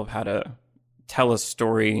example of how to tell a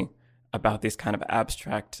story about these kind of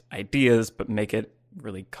abstract ideas, but make it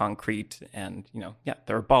really concrete. And,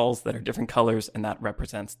 there are balls that are different colors and that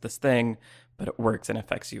represents this thing, but it works and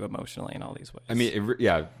affects you emotionally in all these ways. I mean,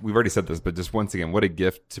 we've already said this, but just once again, what a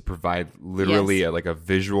gift to provide literally a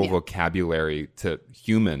visual vocabulary to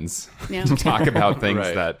humans to talk about things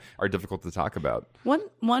that are difficult to talk about.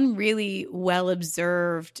 One really well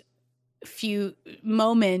observed few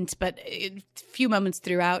moments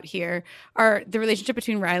throughout here are the relationship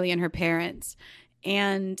between Riley and her parents,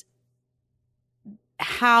 and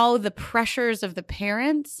how the pressures of the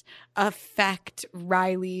parents affect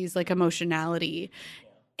Riley's emotionality.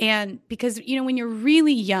 And because, when you're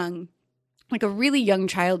really young, like a really young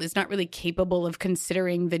child is not really capable of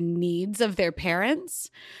considering the needs of their parents.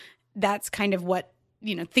 That's kind of what,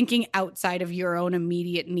 thinking outside of your own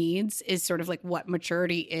immediate needs is sort of like what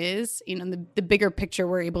maturity is. The bigger picture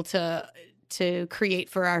we're able to create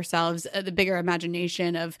for ourselves, the bigger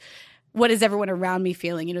imagination of what is everyone around me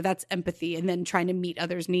feeling? That's empathy, and then trying to meet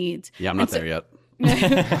others' needs. Yeah, I'm not there yet.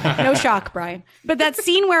 No shock, Brian. But that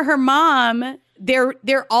scene where her mom,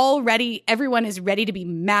 everyone is ready to be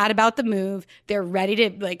mad about the move. They're ready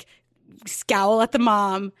to scowl at the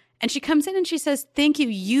mom. And she comes in and she says, "Thank you.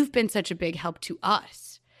 You've been such a big help to us.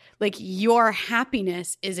 Your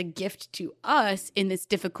happiness is a gift to us in this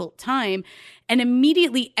difficult time." And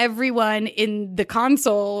immediately everyone in the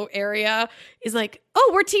console area is like,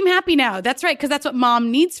 "Oh, we're team happy now." That's right, because that's what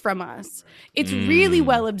mom needs from us. It's really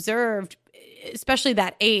well observed, especially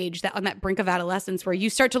that age, that on that brink of adolescence, where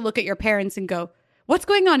you start to look at your parents and go, "What's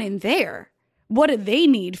going on in there? What do they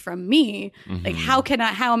need from me? How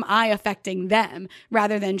am I affecting them?"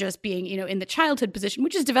 Rather than just being, in the childhood position,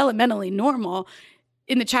 which is developmentally normal,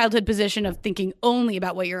 in the childhood position of thinking only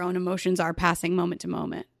about what your own emotions are passing moment to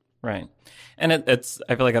moment. Right. And I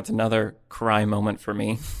feel like that's another cry moment for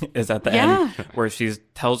me is at the end where she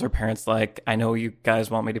tells her parents, I know you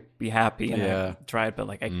guys want me to be happy and I tried, but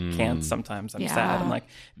I can't sometimes. I'm sad. And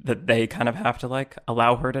that they kind of have to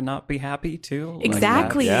allow her to not be happy too.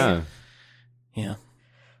 Exactly. Yeah.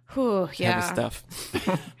 Ooh, Heavy stuff.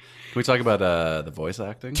 Can we talk about the voice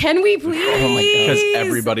acting? Can we please? Oh my God. Because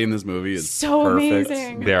everybody in this movie is so perfect.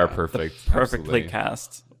 amazing. They are perfect. Perfectly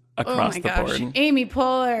cast across the board. Amy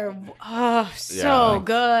Poehler, so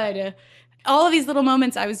good. All of these little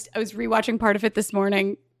moments. I was rewatching part of it this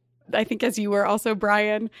morning, I think as you were also,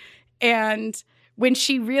 Brian. And when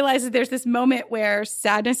she realizes there's this moment where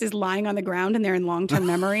sadness is lying on the ground and they're in long-term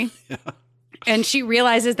memory. And she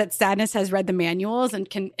realizes that sadness has read the manuals and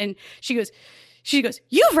she goes,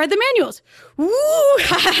 "You've read the manuals." Woo!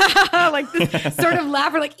 Like this sort of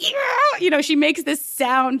laugh, or she makes this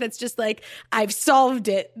sound that's just like, "I've solved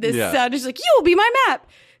it." This sound is like, "You'll be my map."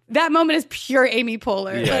 That moment is pure Amy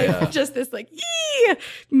Poehler. Just this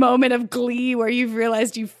moment of glee where you've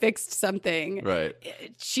realized you fixed something. Right.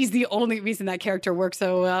 She's the only reason that character works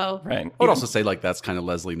so well. Right. I would also say that's kind of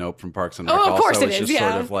Leslie Knope from Parks and Rec. Oh, of course also. it It's is.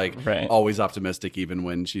 just sort of always optimistic, even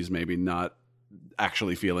when she's maybe not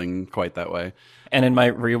actually feeling quite that way. And in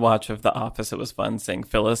my rewatch of The Office, it was fun seeing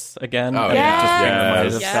Phyllis again. Oh,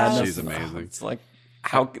 Sadness. She's amazing. It's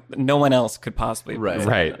how no one else could possibly.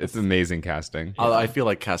 Right. It's amazing casting. I feel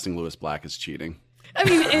like casting Louis Black is cheating. I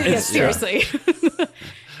mean, seriously.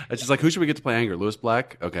 It's just like, who should we get to play Anger? Lewis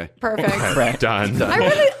Black? Okay. Perfect. Right. Done.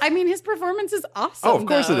 I mean, his performance is awesome. Oh, of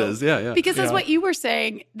course though. it is. Yeah. Because as what you were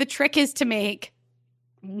saying, the trick is to make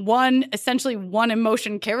essentially one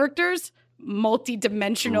emotion characters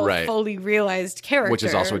multi-dimensional, Right. fully realized characters. Which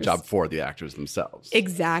is also a job for the actors themselves.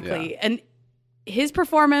 Exactly. And his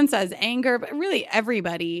performance as Anger, but really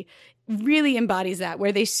everybody really embodies that,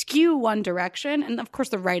 where they skew one direction. And of course,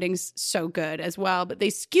 the writing's so good as well, but they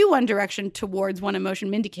skew one direction towards one emotion.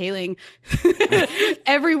 Mindy Kaling,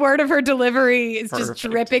 every word of her delivery is just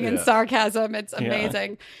dripping in sarcasm. It's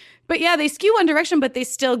amazing. But yeah, they skew one direction, but they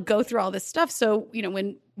still go through all this stuff. So, you know,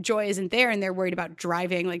 when Joy isn't there and they're worried about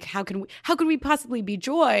driving, like how could we possibly be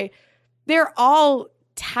Joy? They're all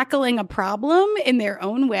tackling a problem in their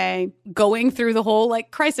own way, going through the whole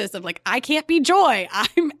like crisis of like, I can't be Joy,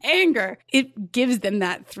 I'm Anger. It gives them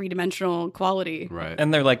that three-dimensional quality. Right.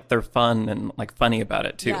 And they're fun and like funny about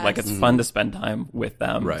it too. Yes. Like it's fun to spend time with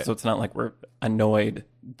them. Right. So it's not like we're annoyed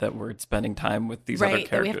that we're spending time with these other Right,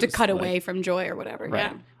 characters. that we have to cut like, away from Joy or whatever.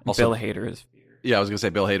 Right. Yeah. Also- Bill Hader is Yeah, I was going to say,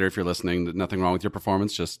 Bill Hader, if you're listening, nothing wrong with your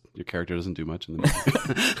performance. Just your character doesn't do much in the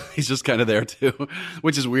movie. He's just kind of there, too,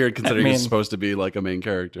 which is weird considering he's supposed to be like a main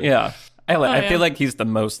character. Yeah. I feel like he's the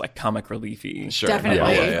most like comic reliefy. Sure. Definitely. of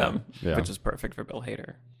all Yeah, of yeah. them, Yeah. which is perfect for Bill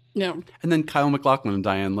Hader. No. And then Kyle MacLachlan and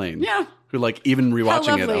Diane Lane. Yeah. Who, like, even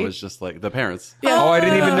rewatching it, I lovely. was just like, the parents. Yeah. Oh, I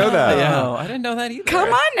didn't even know that. Yeah. Oh, I didn't know that either. Come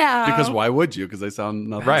on now. Because why would you? Because they sound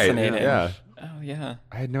nothing. Right. Fascinating. Yeah. Oh yeah.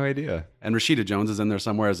 I had no idea. And Rashida Jones is in there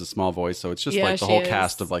somewhere as a small voice, so it's just Yeah, like the she whole is.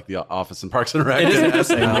 cast of like The Office and Parks and Rec. It is in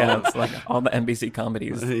interesting. SNL. Yeah, it's like all the NBC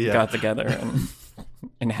comedies Yeah. got together and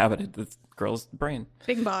inhabited this girl's brain.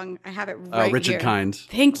 Bing Bong. I have it right Richard here. Kind.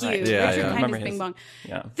 Thank you. Right. Yeah, Richard yeah. Kind Remember is his- Bing Bong.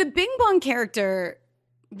 Yeah. The Bing Bong character,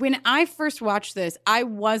 when I first watched this, I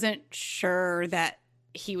wasn't sure that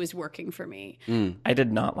he was working for me. I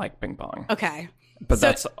did not like Bing Bong. Okay. But So-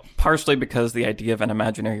 that's partially because the idea of an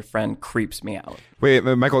imaginary friend creeps me out. Wait,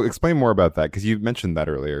 Michael, explain more about that because you mentioned that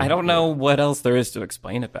earlier. I don't know what else there is to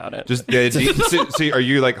explain about it. Just the idea, so are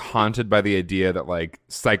you like haunted by the idea that like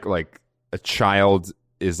a child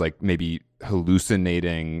is like maybe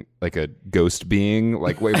hallucinating like a ghost being?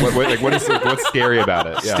 Like wait, what's scary about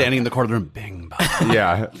it? Yeah. Standing in the corner and Bing Bong.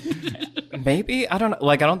 Yeah. Maybe I don't know.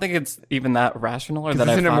 Like I don't think it's even that rational or that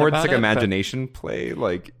I've Isn't it thought more about just like it, but- imagination play?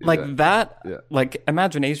 Like that Yeah. like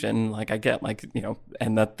imagination, like I get, like, you know,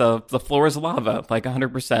 and that the floor is lava, like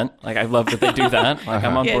 100%. Like I love that they do that. Like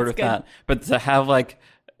I'm on Yeah, board it's with good. that. But to have like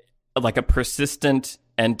a persistent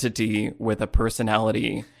entity with a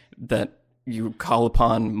personality that you call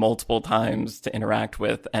upon multiple times to interact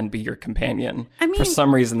with and be your companion, I mean- for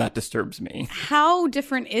some reason that disturbs me. How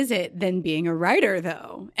different is it than being a writer,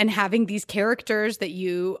 though, and having these characters that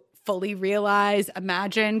you fully realize,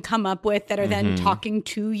 imagine, come up with that are then talking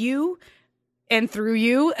to you and through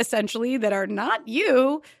you, essentially, that are not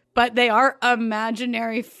you, but they are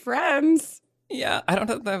imaginary friends. Yeah, I don't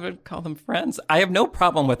know if I would call them friends. I have no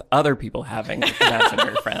problem with other people having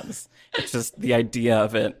imaginary friends. It's just the idea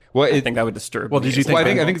of it. Well, I think that would disturb. Well, me. did you think- Well,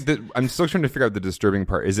 I think that I'm still trying to figure out the disturbing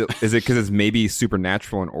part. Is it because it's maybe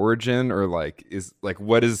supernatural in origin, or like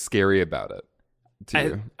what is scary about it to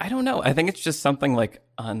you? I don't know. I think it's just something like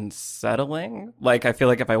unsettling. Like I feel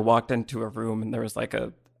like if I walked into a room and there was like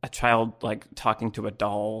a child like talking to a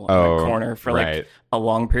doll in a corner for like right. a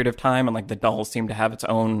long period of time, and like the doll seemed to have its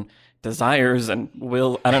own desires and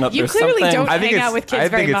will. I don't know. You There's clearly something. don't I think hang it's out with kids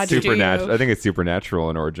very much, do you? supernatural. I think it's supernatural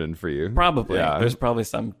in origin for you. Probably. Yeah. There's probably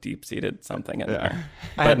some deep-seated something in there. I had an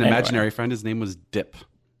But anyway. imaginary friend. His name was Dip.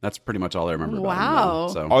 That's pretty much all I remember about Wow.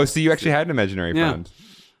 him. So Oh, so you actually had an imaginary Yeah. friend.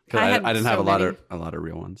 'cause I I, had didn't so have a many. lot of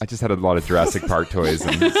real ones. I just had a lot of Jurassic Park toys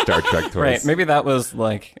and Star Trek toys. Right. Maybe that was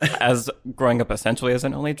like, as growing up essentially as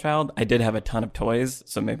an only child, I did have a ton of toys.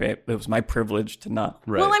 So maybe it was my privilege to not.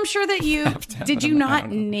 Right. Well, I'm sure that you did. You I not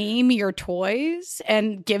don't know. name your toys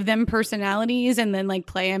and give them personalities, and then like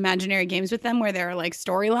play imaginary games with them where there are like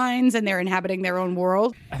storylines and they're inhabiting their own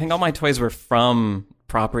world. I think all my toys were from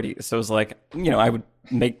properties. So it was like, you know, I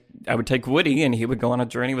would take Woody and he would go on a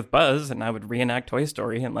journey with Buzz, and I would reenact Toy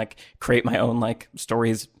Story and like create my own like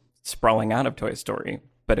stories sprawling out of Toy Story.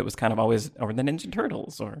 But it was kind of always, or the Ninja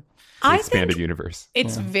Turtles, or I Expanded think universe.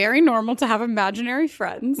 it's very normal to have imaginary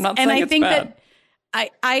friends, Not and saying I it's think bad. that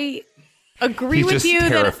I agree He's with just you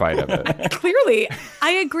terrified of it. that clearly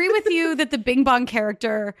I agree with you that the Bing Bong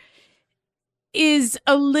character is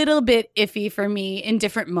a little bit iffy for me in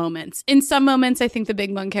different moments. In some moments, I think the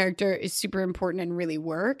Bing Bong character is super important and really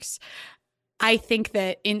works. I think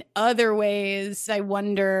that in other ways, I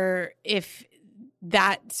wonder if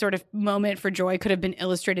that sort of moment for Joy could have been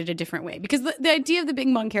illustrated a different way. Because the idea of the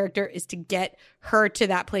Bing Bong character is to get her to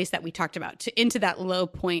that place that we talked about, into that low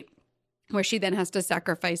point where she then has to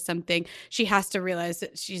sacrifice something. She has to realize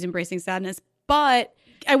that she's embracing sadness. But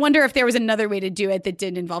I wonder if there was another way to do it that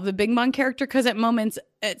didn't involve the Bing Bong character. Because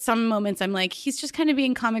at some moments, I'm like, he's just kind of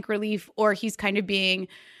being comic relief, or he's kind of being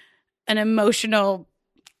an emotional,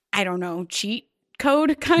 I don't know, cheat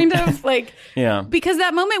code kind of like. Yeah. Because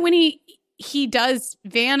that moment when he does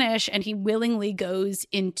vanish and he willingly goes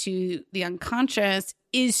into the unconscious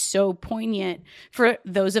is so poignant for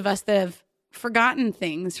those of us that have forgotten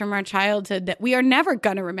things from our childhood that we are never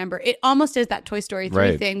going to remember. It almost is that Toy Story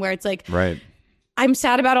 3 thing where it's like, I'm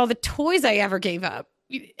sad about all the toys I ever gave up.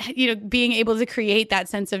 You know, being able to create that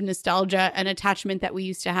sense of nostalgia and attachment that we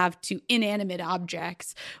used to have to inanimate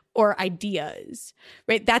objects or ideas,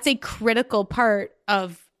 right? That's a critical part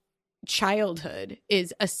of childhood,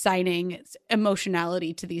 is assigning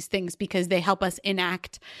emotionality to these things because they help us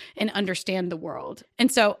enact and understand the world.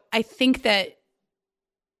 And so I think that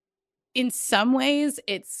in some ways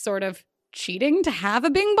it's sort of cheating to have a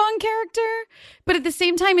Bing Bong character, but at the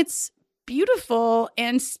same time it's beautiful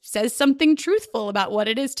and says something truthful about what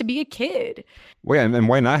it is to be a kid. Well, yeah, and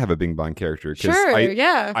why not have a Bing Bong character? Sure,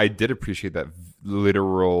 I did appreciate that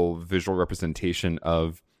literal visual representation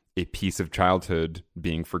of a piece of childhood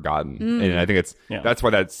being forgotten, and I think that's why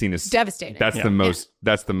that scene is devastating. That's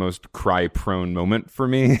the most cry prone moment for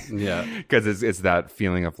me. Yeah, because it's that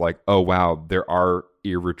feeling of like, oh wow, there are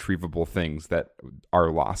irretrievable things that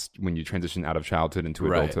are lost when you transition out of childhood into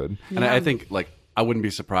adulthood. And I think like, I wouldn't be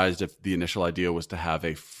surprised if the initial idea was to have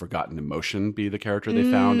a forgotten emotion be the character they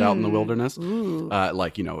found out in the wilderness.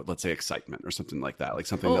 Like, you know, let's say excitement or something like that. Like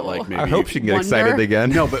something that like maybe... I hope she can get excited again.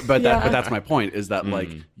 No, but that's my point, is that like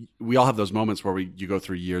we all have those moments where you go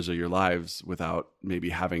through years of your lives without maybe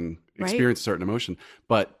having experienced a certain emotion,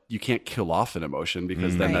 but you can't kill off an emotion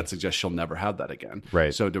because then that suggests she'll never have that again.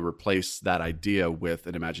 Right. So to replace that idea with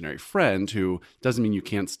an imaginary friend who doesn't mean you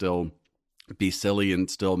can't still be silly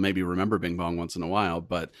and still maybe remember Bing Bong once in a while,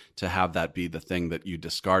 but to have that be the thing that you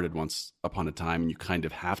discarded once upon a time and you kind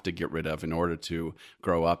of have to get rid of in order to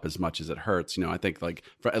grow up, as much as it hurts. You know, I think like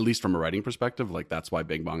at least from a writing perspective, like that's why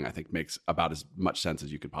Bing Bong I think makes about as much sense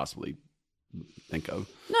as you could possibly think of.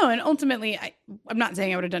 No, and ultimately I'm not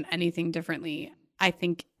saying I would have done anything differently. I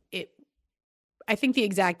think the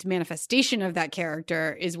exact manifestation of that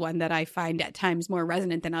character is one that I find at times more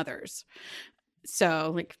resonant than others.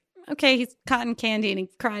 So like, okay, he's cotton candy and he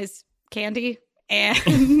cries candy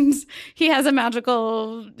and he has a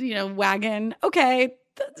magical, you know, wagon. Okay,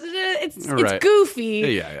 it's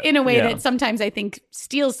goofy in a way that sometimes I think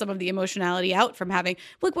steals some of the emotionality out from having,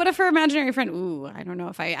 look, what if her imaginary friend, I don't know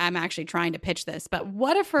if I'm actually trying to pitch this, but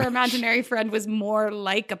what if her imaginary friend was more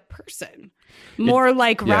like a person, more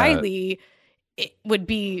like Riley? It would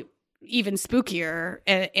be even spookier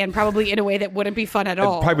and probably in a way that wouldn't be fun at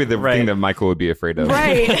all. Probably the thing that Michael would be afraid of.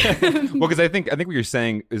 Right. Well, because I think what you're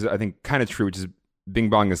saying is, I think, kind of true, which is Bing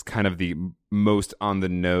Bong is kind of the most on the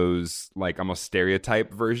nose, like almost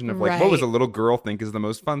stereotype version of like, what does a little girl think is the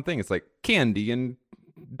most fun thing? It's like candy and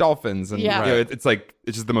dolphins. And you know, it's like,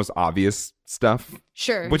 it's just the most obvious stuff.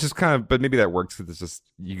 Sure. Which is kind of, but maybe that works because it's just,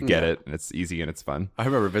 you get it and it's easy and it's fun. I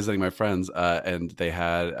remember visiting my friends and they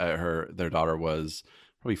had their daughter was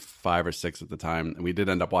probably 5 or 6 at the time, and we did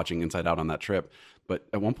end up watching Inside Out on that trip. But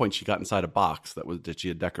at one point, she got inside a box that she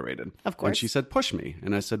had decorated. Of course. And she said, "Push me."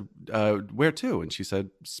 And I said, "Where to?" And she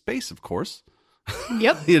said, "Space, of course."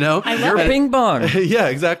 Yep. You know, you're Bing Bong. Yeah,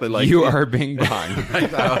 exactly. Like you are Bing Bong.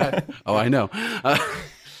 I know.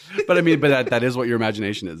 But I mean, that is what your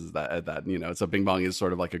imagination is that you know. So Bing Bong is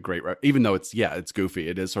sort of like a great, even though it's goofy,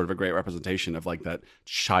 it is sort of a great representation of like that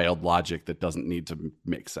child logic that doesn't need to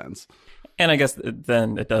make sense. And I guess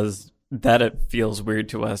then it feels weird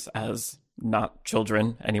to us as not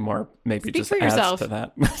children anymore. Maybe Speak just for adds yourself. to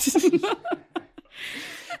that.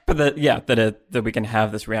 But that we can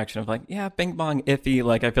have this reaction of like, Bing Bong iffy.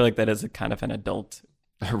 Like I feel like that is a kind of an adult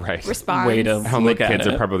response. way to How many look at kids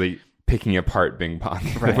it. are probably picking apart Bing Bong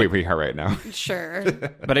the way we are right now. Sure.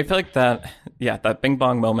 But I feel like that Bing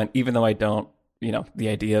Bong moment, even though I don't, you know, the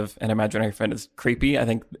idea of an imaginary friend is creepy, I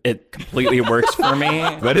think it completely works for me.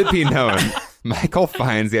 Let it be known, Michael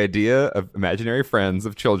finds the idea of imaginary friends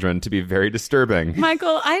of children to be very disturbing.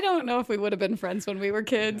 Michael, I don't know if we would have been friends when we were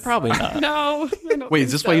kids. Probably not. No. Wait,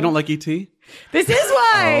 is this why you don't like E.T.? This is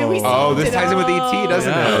why we. Oh, this ties in with ET,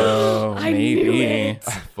 doesn't it? Oh, I maybe. knew it.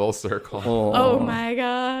 Full circle. Oh my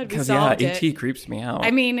God. Because ET creeps me out.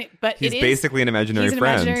 I mean, but He's basically an imaginary he's an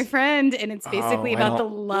friend. imaginary friend, and it's basically I about the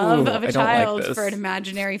don't- love of a I don't like child this. for an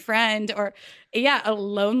imaginary friend, or a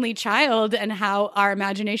lonely child, and how our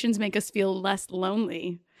imaginations make us feel less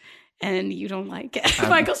lonely. And you don't like it.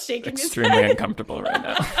 Michael's shaking his extremely head. uncomfortable right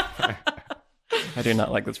now. I do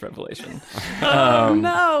not like this revelation. Oh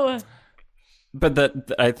no.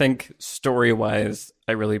 But I think story-wise,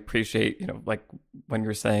 I really appreciate, like when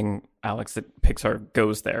you're saying, Alex, that Pixar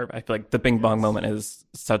goes there. I feel like the Bing Bong moment is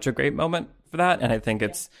such a great moment for that. And I think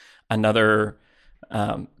it's another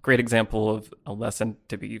great example of a lesson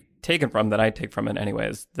to be taken from, that I take from it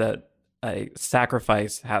anyways, that a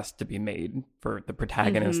sacrifice has to be made for the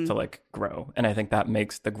protagonist to like grow. And I think that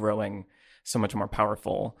makes the growing so much more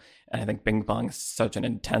powerful. And I think Bing Bong is such an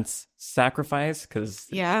intense sacrifice because,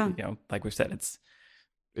 like we said,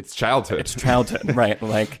 It's childhood. it's childhood, right?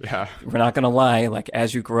 Like, we're not going to lie. Like,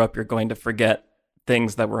 as you grow up, you're going to forget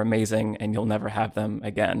things that were amazing and you'll never have them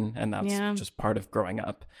again. And that's just part of growing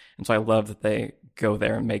up. And so I love that they go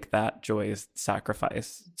there and make that joyous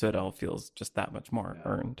sacrifice so it all feels just that much more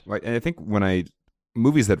earned. Right. And I think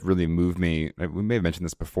movies that really move me, we may have mentioned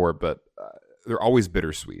this before, but they're always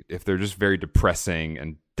bittersweet. If they're just very depressing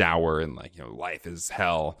and dour and like, life is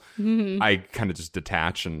hell, I kind of just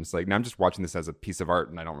detach and it's like, now I'm just watching this as a piece of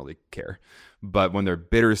art and I don't really care. But when they're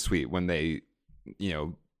bittersweet, when they,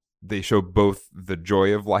 they show both the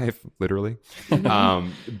joy of life, literally,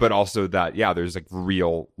 but also that, there's like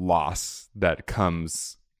real loss that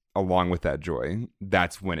comes along with that joy.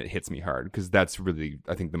 That's when it hits me hard, because that's really,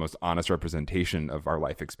 I think, the most honest representation of our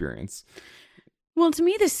life experience. Well, to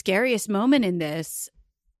me, the scariest moment in this,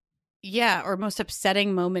 or most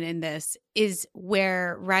upsetting moment in this, is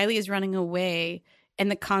where Riley is running away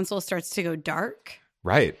and the console starts to go dark.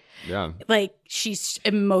 Right. Yeah. Like she's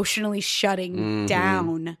emotionally shutting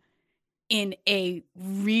down in a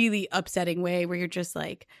really upsetting way, where you're just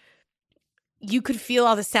like, you could feel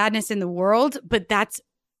all the sadness in the world, but that's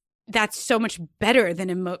so much better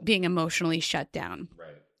than being emotionally shut down. Right.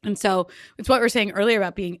 And so it's what we were saying earlier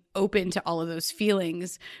about being open to all of those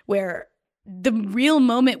feelings, where the real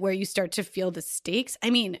moment where you start to feel the stakes. I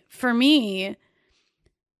mean, for me,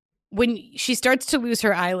 when she starts to lose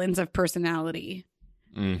her islands of personality,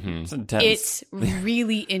 it's intense. It's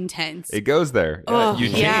really intense. It goes there. Oh, you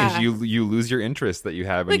change. You lose your interest that you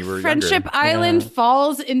had when you were Friendship younger. Island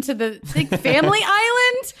falls into the Family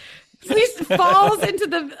Island. Please falls into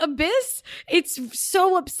the abyss. It's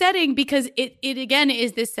so upsetting because it again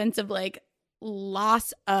is this sense of like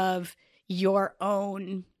loss of your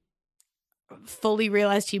own fully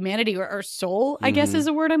realized humanity or soul, I guess is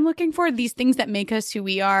a word I'm looking for. These things that make us who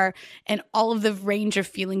we are and all of the range of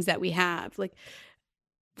feelings that we have. Like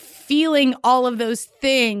feeling all of those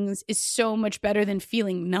things is so much better than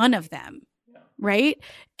feeling none of them. Right?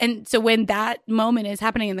 And so when that moment is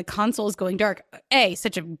happening and the console is going dark,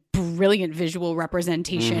 such a brilliant visual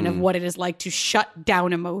representation of what it is like to shut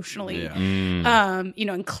down emotionally,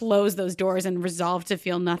 and close those doors and resolve to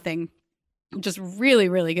feel nothing. Just really,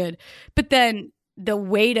 really good. But then the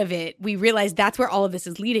weight of it, we realize that's where all of this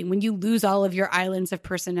is leading. When you lose all of your islands of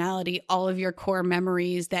personality, all of your core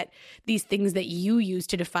memories, that these things that you use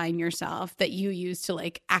to define yourself, that you use to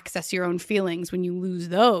like access your own feelings, when you lose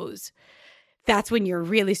those, that's when you're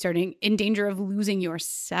really starting in danger of losing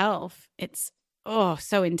yourself. It's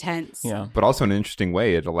so intense. Yeah. But also in an interesting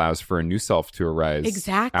way, it allows for a new self to arise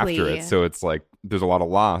exactly after it. So it's like there's a lot of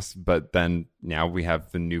loss, but then now we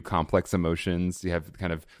have the new complex emotions. You have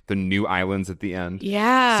kind of the new islands at the end.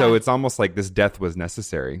 Yeah. So it's almost like this death was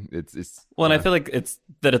necessary. It's and I feel like it's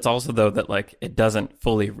also though that like it doesn't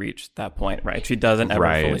fully reach that point, right? She doesn't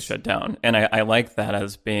ever fully shut down. And I like that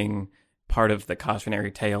as being part of the cautionary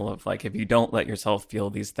tale of like, if you don't let yourself feel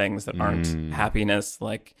these things that aren't happiness,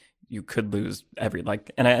 like you could lose and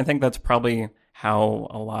I think that's probably how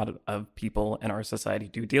a lot of people in our society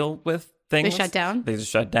do deal with things. They shut down. They just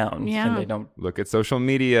shut down. Yeah. And they don't look at social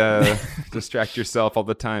media, distract yourself all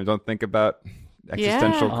the time. Don't think about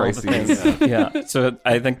existential crises. Yeah. So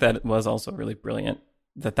I think that was also really brilliant.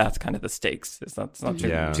 That's kind of the stakes. It's not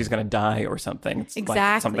she's going to die or something. It's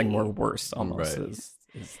like something more worse almost is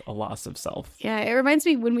a loss of self. Yeah, it reminds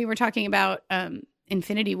me when we were talking about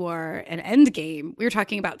Infinity War and Endgame, we were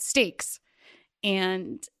talking about stakes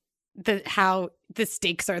and how the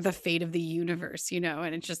stakes are the fate of the universe, and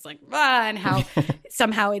it's just like, and how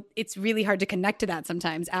somehow it's really hard to connect to that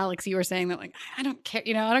sometimes. Alex, you were saying that like, I don't care,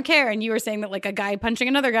 I don't care. And you were saying that like a guy punching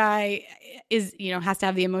another guy is, has to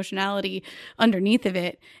have the emotionality underneath of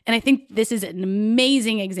it. And I think this is an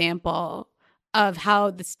amazing example of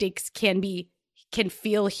how the stakes can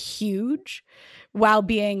feel huge while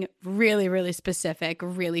being really, really specific,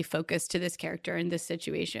 really focused to this character in this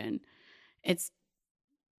situation. It's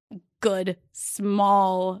good,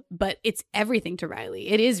 small, but it's everything to Riley.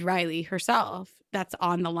 It is Riley herself that's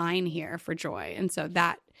on the line here for Joy. And so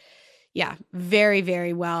that, very,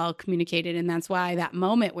 very well communicated. And that's why that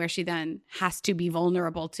moment where she then has to be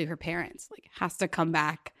vulnerable to her parents, like has to come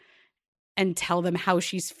back and tell them how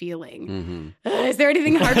she's feeling. Mm-hmm. Is there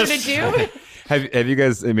anything harder to do? Have you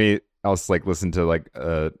guys else like listened to like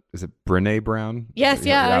is it Brené Brown? Yes,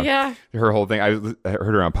 yeah. Her whole thing. I heard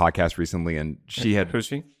her on a podcast recently, and she had who's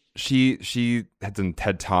she? She had some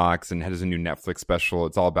TED Talks and has a new Netflix special.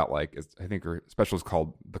 It's all about I think her special is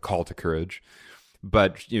called The Call to Courage.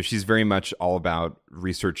 But she's very much all about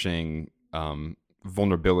researching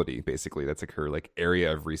vulnerability. Basically, that's like her like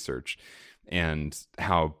area of research, and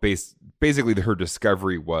how basically her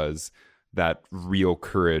discovery was that real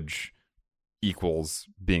courage equals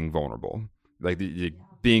being vulnerable. Like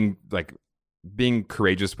being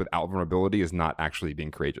courageous without vulnerability is not actually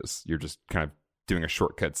being courageous. You're just kind of doing a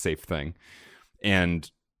shortcut, safe thing.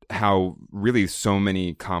 And how really so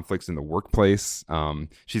many conflicts in the workplace.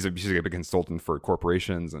 She's a big consultant for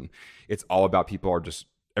corporations, and it's all about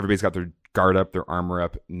everybody's got their guard up, their armor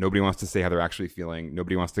up. Nobody wants to say how they're actually feeling.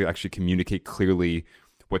 Nobody wants to actually communicate clearly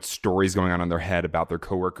what stories going on in their head about their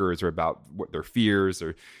coworkers or about what their fears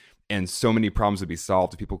and so many problems would be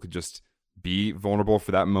solved if people could just be vulnerable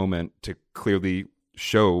for that moment to clearly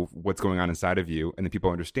show what's going on inside of you, and then people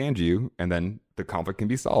understand you, and then the conflict can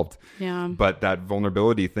be solved. Yeah. But that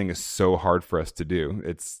vulnerability thing is so hard for us to do.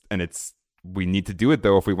 We need to do it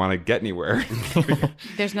though if we want to get anywhere.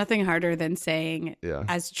 There's nothing harder than saying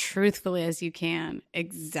as truthfully as you can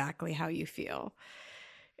exactly how you feel.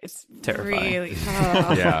 It's terrifying. Really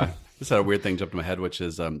yeah. Just had a weird thing jump to my head, which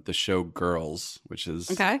is the show Girls, which is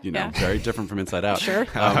very different from Inside Out. Sure.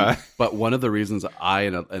 But one of the reasons I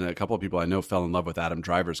and a couple of people I know fell in love with Adam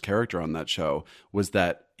Driver's character on that show was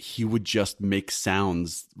that he would just make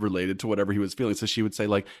sounds related to whatever he was feeling. So she would say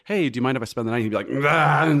like, "Hey, do you mind if I spend the night?" He'd be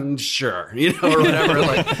like, "Sure," or whatever.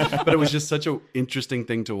 But it was just such an interesting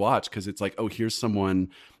thing to watch because it's like, oh, here's someone.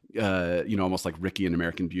 Almost like Ricky in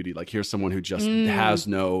American Beauty. Like here's someone who just has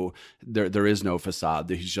there is no facade.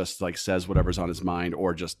 That he just like says whatever's on his mind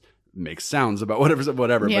or just makes sounds about whatever.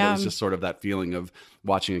 Yeah. But it was just sort of that feeling of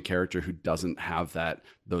watching a character who doesn't have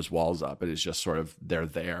those walls up, and it's just sort of they're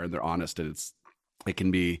there and they're honest, and it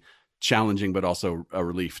can be challenging, but also a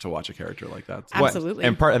relief to watch a character like that. Absolutely.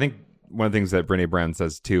 And I think one of the things that Brené Brown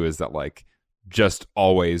says too is that like just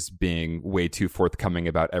always being way too forthcoming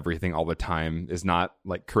about everything all the time is not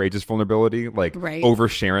like courageous vulnerability. Like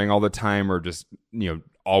oversharing all the time or just,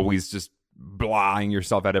 always just blahing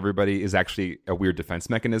yourself at everybody is actually a weird defense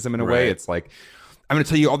mechanism in a way. It's like, I'm going to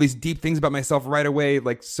tell you all these deep things about myself right away,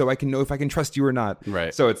 like, so I can know if I can trust you or not.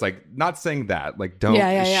 Right. So it's like not saying that, like, don't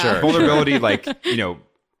Sure. vulnerability, like,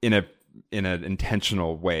 in an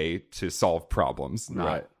intentional way to solve problems,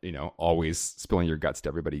 not, always spilling your guts to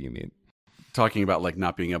everybody you meet. Talking about like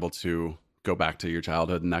not being able to go back to your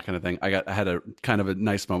childhood and that kind of thing. I had a kind of a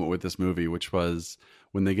nice moment with this movie, which was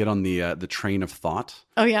when they get on the train of thought.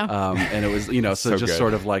 Oh yeah. And it was, so just good.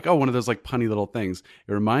 Sort of like, one of those like punny little things.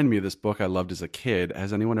 It reminded me of this book I loved as a kid.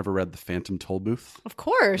 Has anyone ever read The Phantom Tollbooth? Of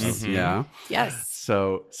course. Mm-hmm. Yeah. Yes.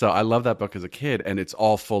 So I love that book as a kid, and it's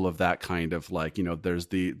all full of that kind of like, there's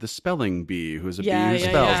the spelling bee who's a bee who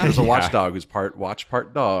spells. Yeah. There's a watchdog who's part watch,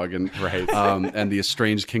 part dog, and and the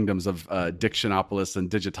estranged kingdoms of Dictionopolis and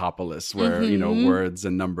Digitopolis, where words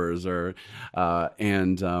and numbers are,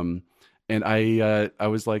 and I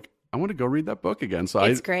was like, I want to go read that book again. So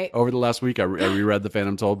it's great. Over the last week, I reread The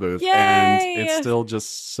Phantom Tollbooth, Yay! And it's still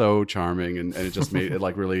just so charming, and it just made it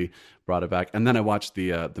like really brought it back. And then I watched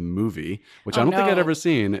the movie, which I don't think I'd ever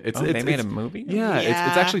seen. They made a movie? Yeah,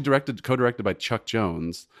 it's actually co-directed by Chuck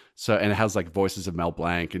Jones. So, and it has like voices of Mel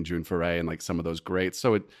Blanc and June Foray and like some of those greats.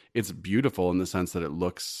 So it's beautiful in the sense that it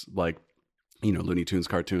looks like, Looney Tunes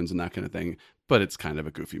cartoons and that kind of thing. But it's kind of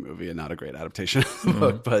a goofy movie and not a great adaptation of the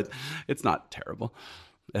book, but it's not terrible.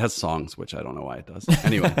 It has songs, which I don't know why it does.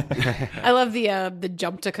 Anyway. I love the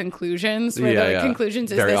jump to conclusions where the conclusions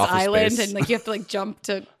is Very this Office island Space. and like you have to like jump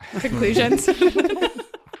to conclusions.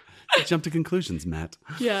 Jump to conclusions, Matt.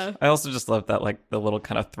 Yeah. I also just love that, like, the little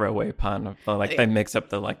kind of throwaway pun of the, like, they mix up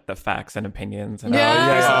the facts and opinions. And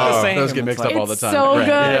those get mixed up all the time. So right.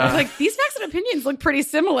 good. Yeah. It's like, these facts and opinions look pretty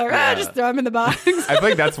similar. Just throw them in the box. I feel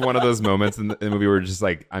like that's one of those moments in the movie where just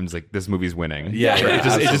like I'm just like, this movie's winning. Yeah,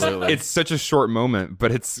 it's such a short moment,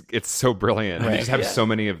 but it's so brilliant. Right. We just have so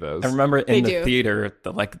many of those. I remember in the theater,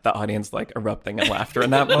 the audience like erupting in laughter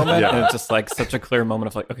in that moment, and it's just like such a clear moment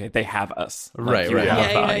of like, okay, they have us, right? You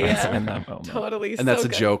have the audience in that moment, totally, and that's a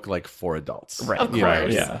joke like for adults, right? Of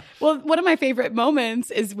course, yeah. Well, one of my favorite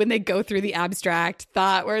moments is when they go through the abstract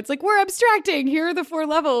thought, where it's like, we're abstracting. Here are the 4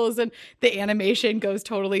 levels, and the animation goes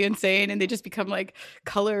totally insane, and they just become like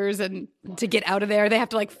colors, and to get out of there, they have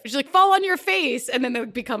to like fall on your face, and then they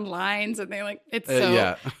become lines, and they like it's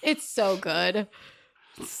so good.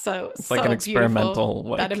 So it's like an experimental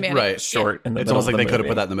short in the it's middle almost like of the they could have movie.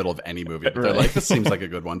 put that in the middle of any movie, but they're like, this seems like a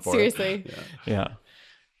good one for Seriously. it. Yeah.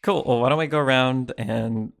 Cool. Well, why don't we go around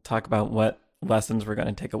and talk about what lessons we're going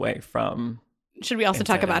to take away from Should we also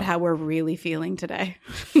talk about how we're really feeling today?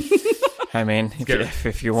 I mean,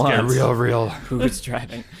 if you want. Get real. Who's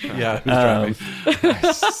driving? Yeah, who's driving?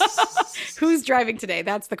 Who's driving today?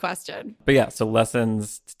 That's the question. But yeah, so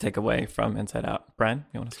lessons to take away from Inside Out. Brian,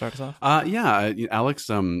 you want to start us off? Alex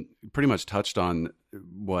pretty much touched on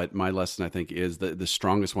what my lesson I think is the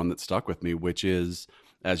strongest one that stuck with me, which is,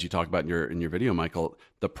 as you talk about in your video, Michael,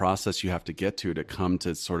 the process you have to get to come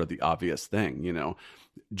to sort of the obvious thing. You know,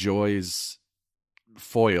 joy's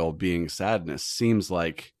foil being sadness seems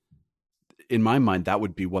like, in my mind, that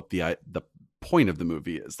would be what the point of the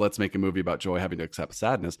movie is. Let's make a movie about joy having to accept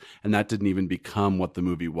sadness, and that didn't even become what the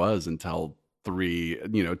movie was until 2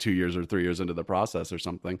 years or 3 years into the process or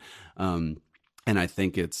something. And I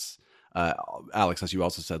think it's Alex, as you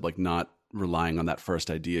also said, like not relying on that first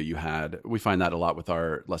idea you had. We find that a lot with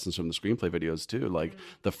our lessons from the screenplay videos too. Like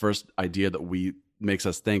the first idea that makes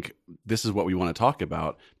us think this is what we want to talk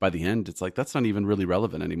about. By the end, it's like that's not even really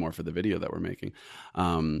relevant anymore for the video that we're making.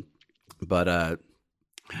 But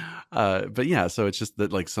yeah, so it's just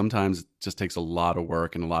that like sometimes it just takes a lot of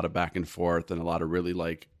work and a lot of back and forth and a lot of really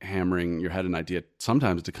like hammering your head an idea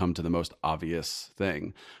sometimes to come to the most obvious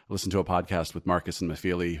thing. I listened to a podcast with Marcus and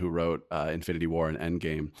Mafeely, who wrote Infinity War and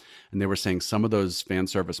Endgame, and they were saying some of those fan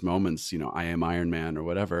service moments, I am Iron Man or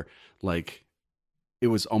whatever, like it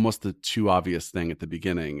was almost the too obvious thing at the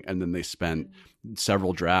beginning, and then they spent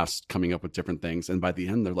several drafts coming up with different things, and by the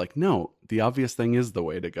end they're like, no, the obvious thing is the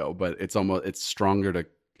way to go. But it's stronger to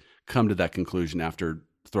come to that conclusion after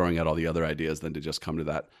throwing out all the other ideas than to just come to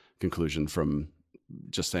that conclusion from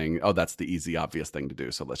just saying, oh, that's the easy obvious thing to do,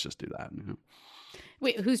 so let's just do that.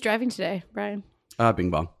 Wait, who's driving today, Brian? Bing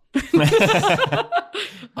bong.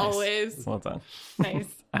 Always. Well done. Nice.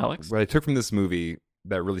 Alex? What I took from this movie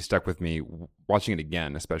that really stuck with me, watching it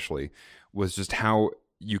again especially, was just how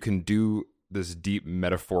you can do this deep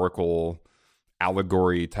metaphorical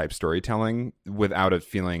allegory type storytelling without it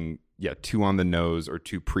feeling too on the nose or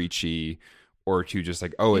too preachy or too just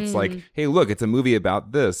like, oh, it's like, hey, look, it's a movie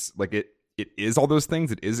about this. Like it is all those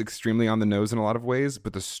things. It is extremely on the nose in a lot of ways,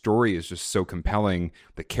 but the story is just so compelling.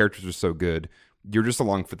 The characters are so good. You're just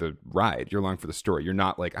along for the ride. You're along for the story. You're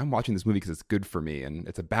not like, I'm watching this movie because it's good for me and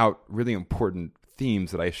it's about really important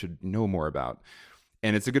themes that I should know more about.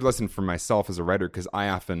 And it's a good lesson for myself as a writer, because I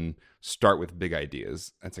often start with big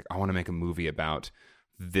ideas. It's like, I want to make a movie about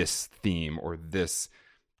this theme or this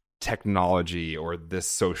technology or this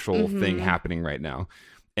social thing happening right now.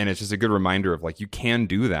 And it's just a good reminder of like, you can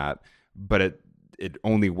do that, but it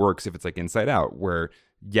only works if it's like Inside Out, where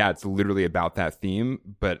it's literally about that theme,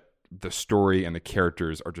 but the story and the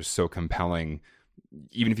characters are just so compelling.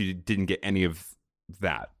 Even if you didn't get any of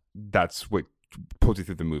that, that's what pulls you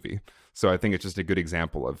through the movie. So I think it's just a good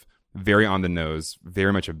example of very on the nose,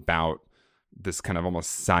 very much about this kind of almost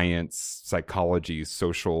science, psychology,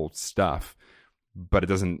 social stuff, but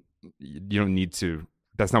you don't need to,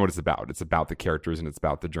 that's not what it's about. It's about the characters and it's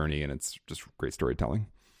about the journey, and it's just great storytelling.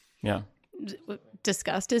 Yeah.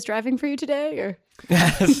 Disgust is driving for you today, or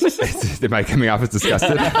am I coming off as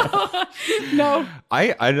disgusted? No.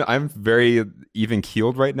 I'm very even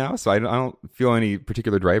keeled right now, so I don't feel any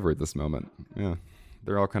particular driver at this moment. Yeah,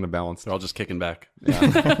 they're all kind of balanced. They're all just kicking back.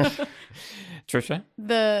 Yeah. Trisha?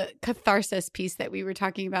 The catharsis piece that we were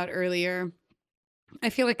talking about earlier, I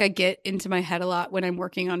feel like I get into my head a lot when I'm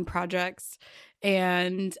working on projects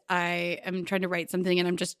and I am trying to write something and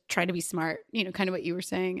I'm just trying to be smart, kind of what you were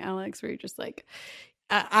saying, Alex, where you're just like,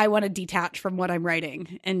 I want to detach from what I'm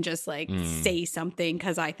writing and just like say something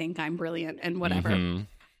because I think I'm brilliant and whatever. Mm-hmm.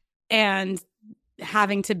 And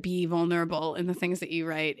having to be vulnerable in the things that you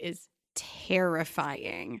write is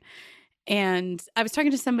terrifying. And I was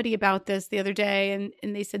talking to somebody about this the other day,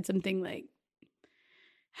 and they said something like,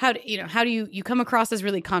 how do you come across as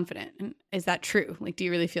really confident? And is that true? Like, do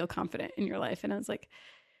you really feel confident in your life? And I was like,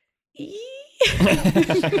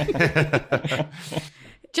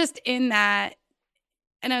 just in that.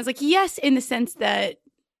 And I was like, yes, in the sense that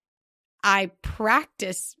I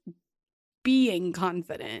practice being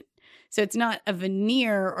confident. So it's not a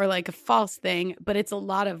veneer or like a false thing, but it's a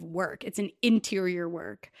lot of work. It's an interior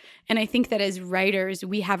work. And I think that as writers,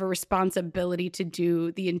 we have a responsibility to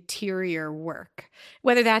do the interior work,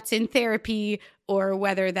 whether that's in therapy or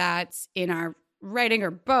whether that's in our writing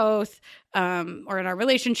or both, or in our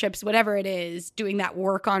relationships, whatever it is, doing that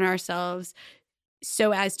work on ourselves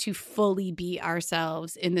so as to fully be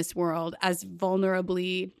ourselves in this world as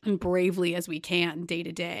vulnerably and bravely as we can day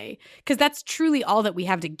to day. Because that's truly all that we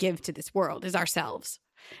have to give to this world is ourselves.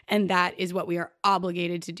 And that is what we are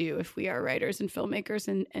obligated to do if we are writers and filmmakers.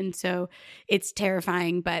 And so it's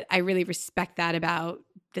terrifying, but I really respect that about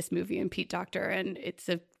this movie and Pete Docter. And it's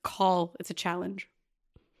a call. It's a challenge.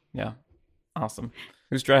 Yeah. Awesome.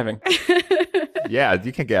 Who's driving? Yeah,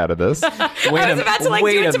 you can't get out of this. I was about to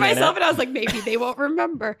do it to myself, and I was like, maybe they won't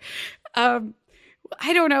remember. I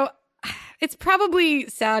don't know. It's probably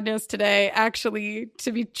sadness today, actually,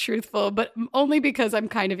 to be truthful, but only because I'm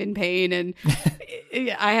kind of in pain, and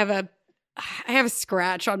I have a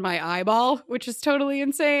scratch on my eyeball, which is totally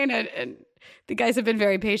insane, and the guys have been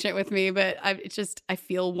very patient with me, but I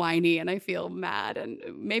feel whiny and I feel mad, and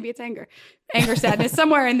maybe it's anger, sadness,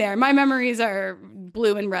 somewhere in there. My memories are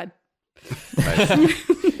blue and red.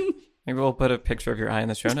 Maybe we'll put a picture of your eye in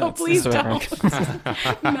the show notes. Oh, please don't.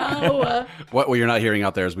 No. What you're not hearing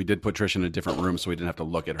out there is we did put Trish in a different room so we didn't have to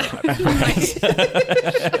look at her.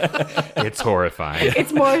 It's horrifying.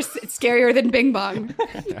 It's scarier than Bing Bong.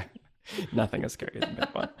 Nothing is scarier than Bing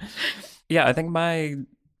Bong. Yeah, I think my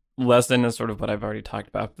lesson is sort of what I've already talked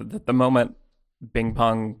about. The moment Bing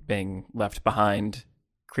Bong being left behind,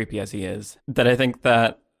 creepy as he is, that I think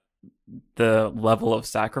that the level of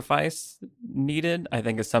sacrifice needed, I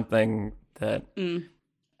think, is something that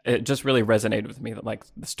it just really resonated with me. That like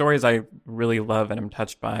the stories I really love and am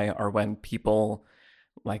touched by are when people,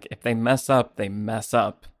 like, if they mess up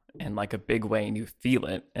in like a big way and you feel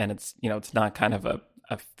it, and it's, you know, it's not kind of a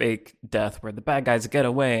fake death where the bad guys get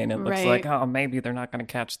away and it looks like, oh, maybe they're not going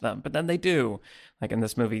to catch them, but then they do. Like in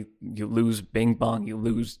this movie, you lose Bing Bong, you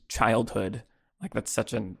lose childhood. Like that's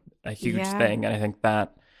such a huge thing, and I think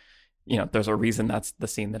that, you know, there's a reason that's the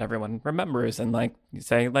scene that everyone remembers. And like you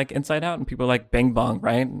say, like Inside Out, and people are like Bing Bong,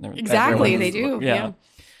 right? Exactly, they do. Yeah.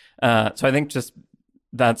 So I think just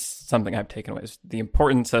that's something I've taken away, is the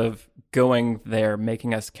importance of going there,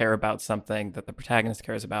 making us care about something that the protagonist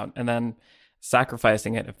cares about, and then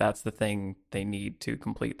sacrificing it if that's the thing they need to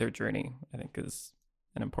complete their journey, I think is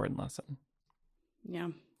an important lesson. Yeah.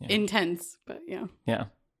 Intense, but yeah. Yeah.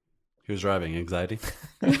 Who's driving? Anxiety?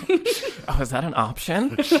 Oh, is that an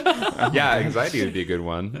option? Yeah, anxiety would be a good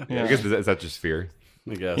one. Yeah. I guess is that just fear?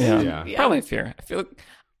 I guess. Yeah. Probably fear. I feel like,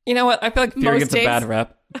 you know what? I feel like fear gets a bad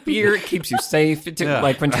rep. Fear keeps you safe.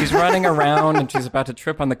 Like when she's running around and she's about to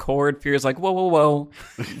trip on the cord, fear is like, whoa.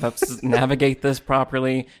 Let's navigate this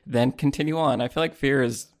properly, then continue on. I feel like fear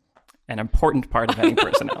is an important part of any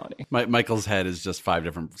personality. Michael's head is just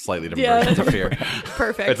 5 slightly different versions of fear.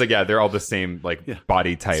 Perfect. It's like, they're all the same, like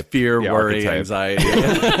body type. It's fear, worry, archetype. anxiety,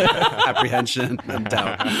 apprehension, and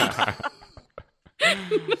doubt.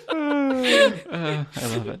 I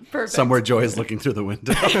love it. Perfect. Somewhere Joy is looking through the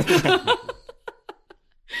window.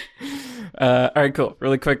 All right, cool.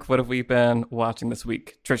 Really quick, what have we been watching this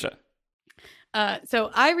week? Trisha. So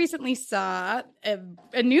I recently saw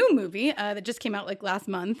a new movie that just came out like last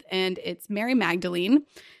month, and it's Mary Magdalene.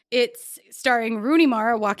 It's starring Rooney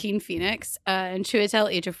Mara, Joaquin Phoenix, and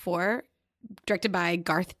Chiwetel Ejiofor, directed by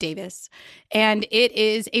Garth Davis. And it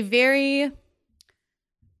is a very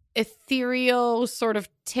ethereal, sort of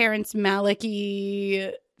Terrence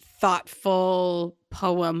Malick-y, thoughtful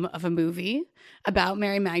poem of a movie about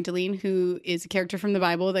Mary Magdalene, who is a character from the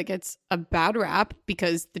Bible that gets a bad rap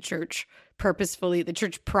because the church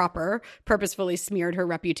proper purposefully smeared her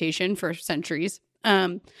reputation for centuries.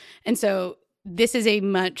 And so this is a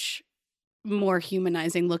much more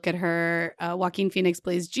humanizing look at her. Joaquin Phoenix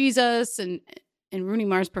plays Jesus, and Rooney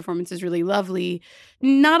Mara's performance is really lovely.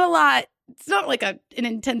 Not a lot. It's not like an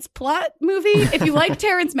intense plot movie. If you like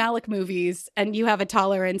Terrence Malick movies and you have a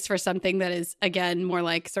tolerance for something that is, again, more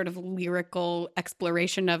like sort of lyrical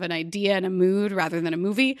exploration of an idea and a mood rather than a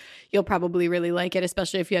movie, you'll probably really like it,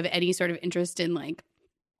 especially if you have any sort of interest in like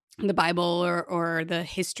the Bible or the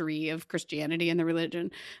history of Christianity and the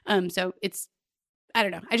religion. So it's I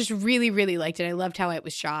don't know. I just really, really liked it. I loved how it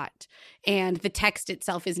was shot. And the text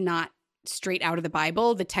itself is not straight out of the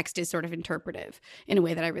Bible. The text is sort of interpretive in a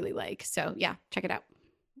way that I really like. So yeah, check it out.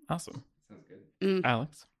 Awesome. Sounds good.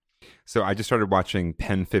 Alex? So I just started watching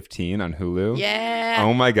Pen 15 on Hulu. Yeah.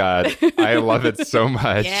 Oh my God. I love it so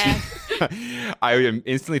much. Yeah. I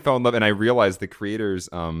instantly fell in love, and I realized the creators,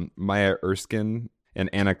 Maya Erskine and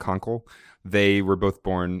Anna Konkle, they were both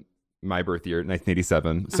born my birth year,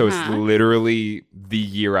 1987. So it's literally the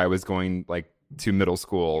year I was going to middle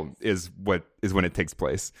school is when it takes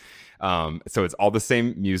place. So it's all the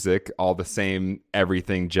same music, all the same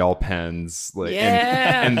everything, gel pens.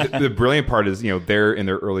 And the brilliant part is, they're in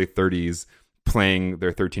their early 30s playing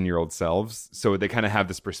their 13-year-old selves. So they kind of have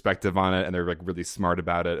this perspective on it, and they're really smart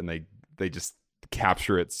about it, and they just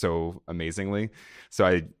capture it so amazingly. So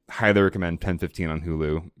I highly recommend Pen 15 on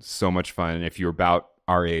Hulu. So much fun. And if you're about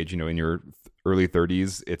our age, in your early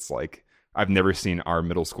 30s, it's I've never seen our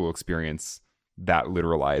middle school experience that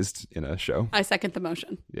literalized in a show. I second the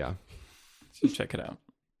motion. Yeah. Check it out.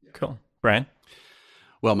 Cool. Brian?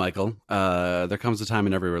 Well, Michael, there comes a time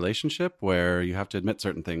in every relationship where you have to admit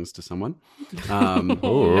certain things to someone.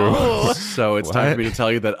 No. So it's time for me to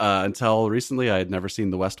tell you that until recently, I had never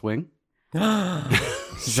seen The West Wing.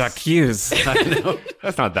 Jacques Hughes. I know.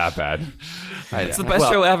 That's not that bad. It's the best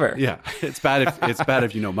show ever. Yeah, it's bad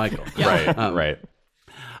if you know Michael. Right, right.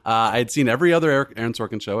 I had seen every other Aaron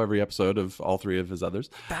Sorkin show, every episode of all three of his others.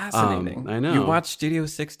 Fascinating. I know. You watched Studio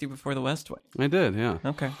 60 before The West Wing. I did, yeah.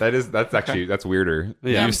 Okay. That's weirder.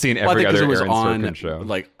 Yeah. You've seen every other Aaron Sorkin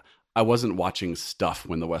show. I wasn't watching stuff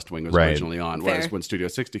when The West Wing was originally on. Fair. Whereas when Studio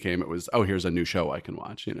 60 came, it was, here's a new show I can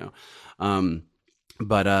watch,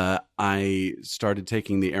 But I started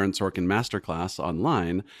taking the Aaron Sorkin masterclass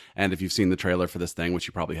online, and if you've seen the trailer for this thing, which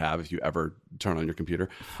you probably have if you ever turn on your computer,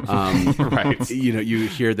 right? You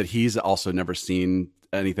hear that he's also never seen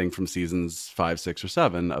anything from seasons 5, 6, or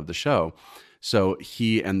 7 of the show. So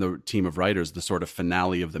he and the team of writers, the sort of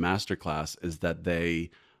finale of the masterclass is that they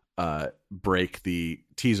break the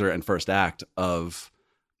teaser and first act of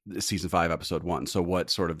season 5, episode 1. So what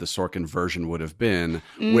sort of the Sorkin version would have been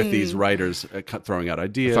with these writers throwing out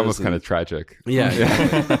ideas. It's almost kind of tragic.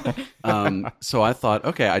 Yeah. So I thought,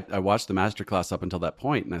 okay, I watched the masterclass up until that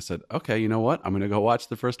point, and I said, okay, you know what? I'm going to go watch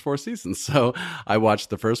the first 4 seasons. So I watched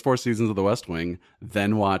the first 4 seasons of The West Wing,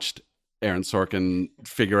 then watched Aaron Sorkin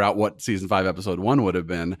figure out what season 5, episode 1 would have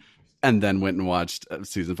been, and then went and watched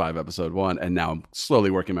season 5, episode 1, and now I'm slowly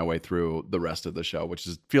working my way through the rest of the show, which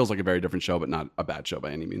feels like a very different show, but not a bad show by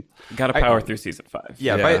any means. Got to power through season 5.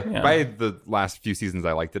 By the last few seasons,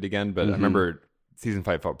 I liked it again, but I remember season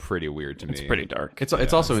 5 felt pretty weird to me. It's pretty dark.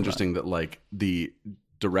 It's also interesting that the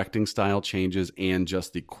directing style changes and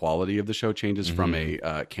just the quality of the show changes from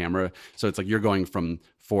a camera. So it's you're going from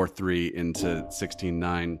 4:3 into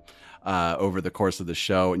 16:9. Over the course of the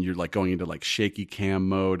show, and you're going into shaky cam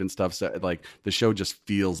mode and stuff. So the show just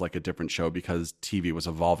feels like a different show because TV was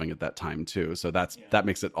evolving at that time too. So that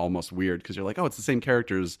makes it almost weird because you're it's the same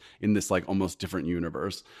characters in this almost different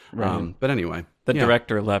universe. Right. But anyway, the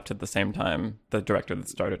director left at the same time. The director that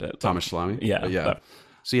started it, Thomas Schlamme. Yeah.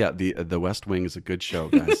 So yeah, the West Wing is a good show,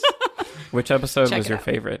 guys. Which episode Check was your out.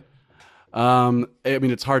 favorite? I mean,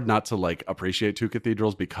 it's hard not to appreciate Two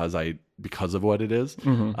Cathedrals because of what it is.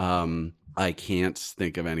 I can't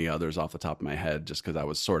think of any others off the top of my head just because I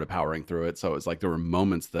was sort of powering through it. So it's there were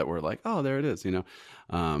moments that were oh, there it is,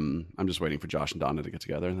 I'm just waiting for Josh and Donna to get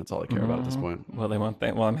together, and that's all I care about at this point. Well,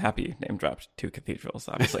 well, I'm happy you name dropped Two Cathedrals,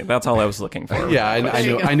 obviously. That's all I was looking for. Yeah,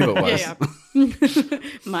 I knew it was. Yeah.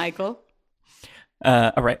 Michael.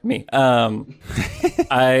 All right, me.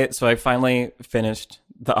 I finally finished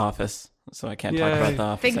The Office, so I can't talk about The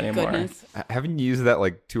Office Thank anymore. goodness. Haven't you used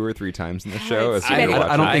that 2 or 3 times in the show? it's as too you many. watch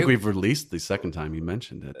I don't it? think we've released the second time you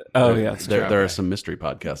mentioned it. Oh, yeah, that's true. There are some mystery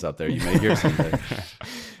podcasts out there you may hear someday.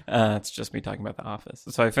 It's just me talking about The Office.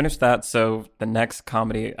 So I finished that. So the next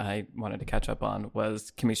comedy I wanted to catch up on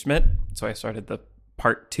was Kimmy Schmidt. So I started the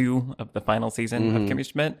part 2 of the final season of Kimmy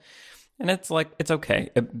Schmidt. And it's it's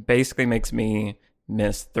okay. It basically makes me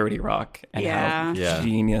miss 30 Rock and how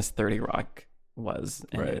genius 30 Rock was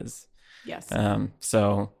and is. Yes.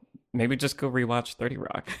 So maybe just go rewatch 30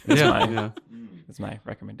 Rock. That's my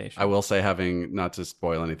recommendation. I will say, having, not to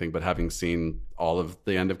spoil anything, but having seen all of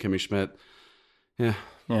the end of Kimmy Schmidt, yeah.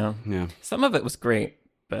 Some of it was great,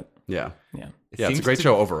 but yeah, it's a great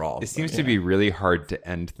show overall. It seems to be really hard to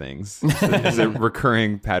end things. It's a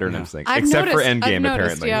recurring pattern of things, I've except for noticed- Endgame, I've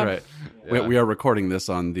noticed, apparently. yeah. Right. We are recording this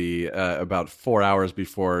on the about 4 hours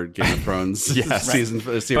before Game of Thrones series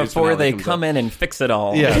before finale they comes come up. in and fix it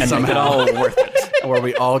all Yeah, and make it somehow. all worth it. where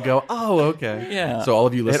we all go, oh, okay. Yeah. So all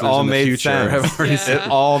of you listeners in the future have already seen it. It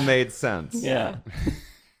all made sense. Yeah.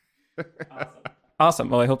 Awesome.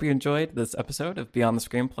 Well, I hope you enjoyed this episode of Beyond the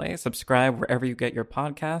Screenplay. Subscribe wherever you get your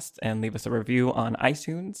podcasts and leave us a review on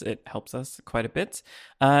iTunes. It helps us quite a bit.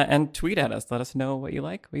 And tweet at us. Let us know what you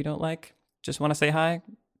like, what you don't like. Just want to say hi.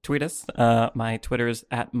 Tweet us. My Twitter is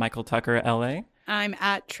at Michael Tucker LA. I'm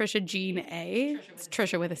at Trisha Jean A. It's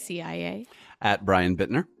Trisha with a CIA. At Brian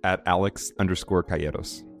Bittner. At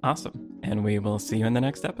Alex_Calleros. Awesome. And we will see you in the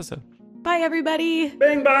next episode. Bye, everybody.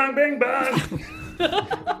 Bing bong, bing bong.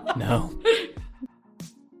 No.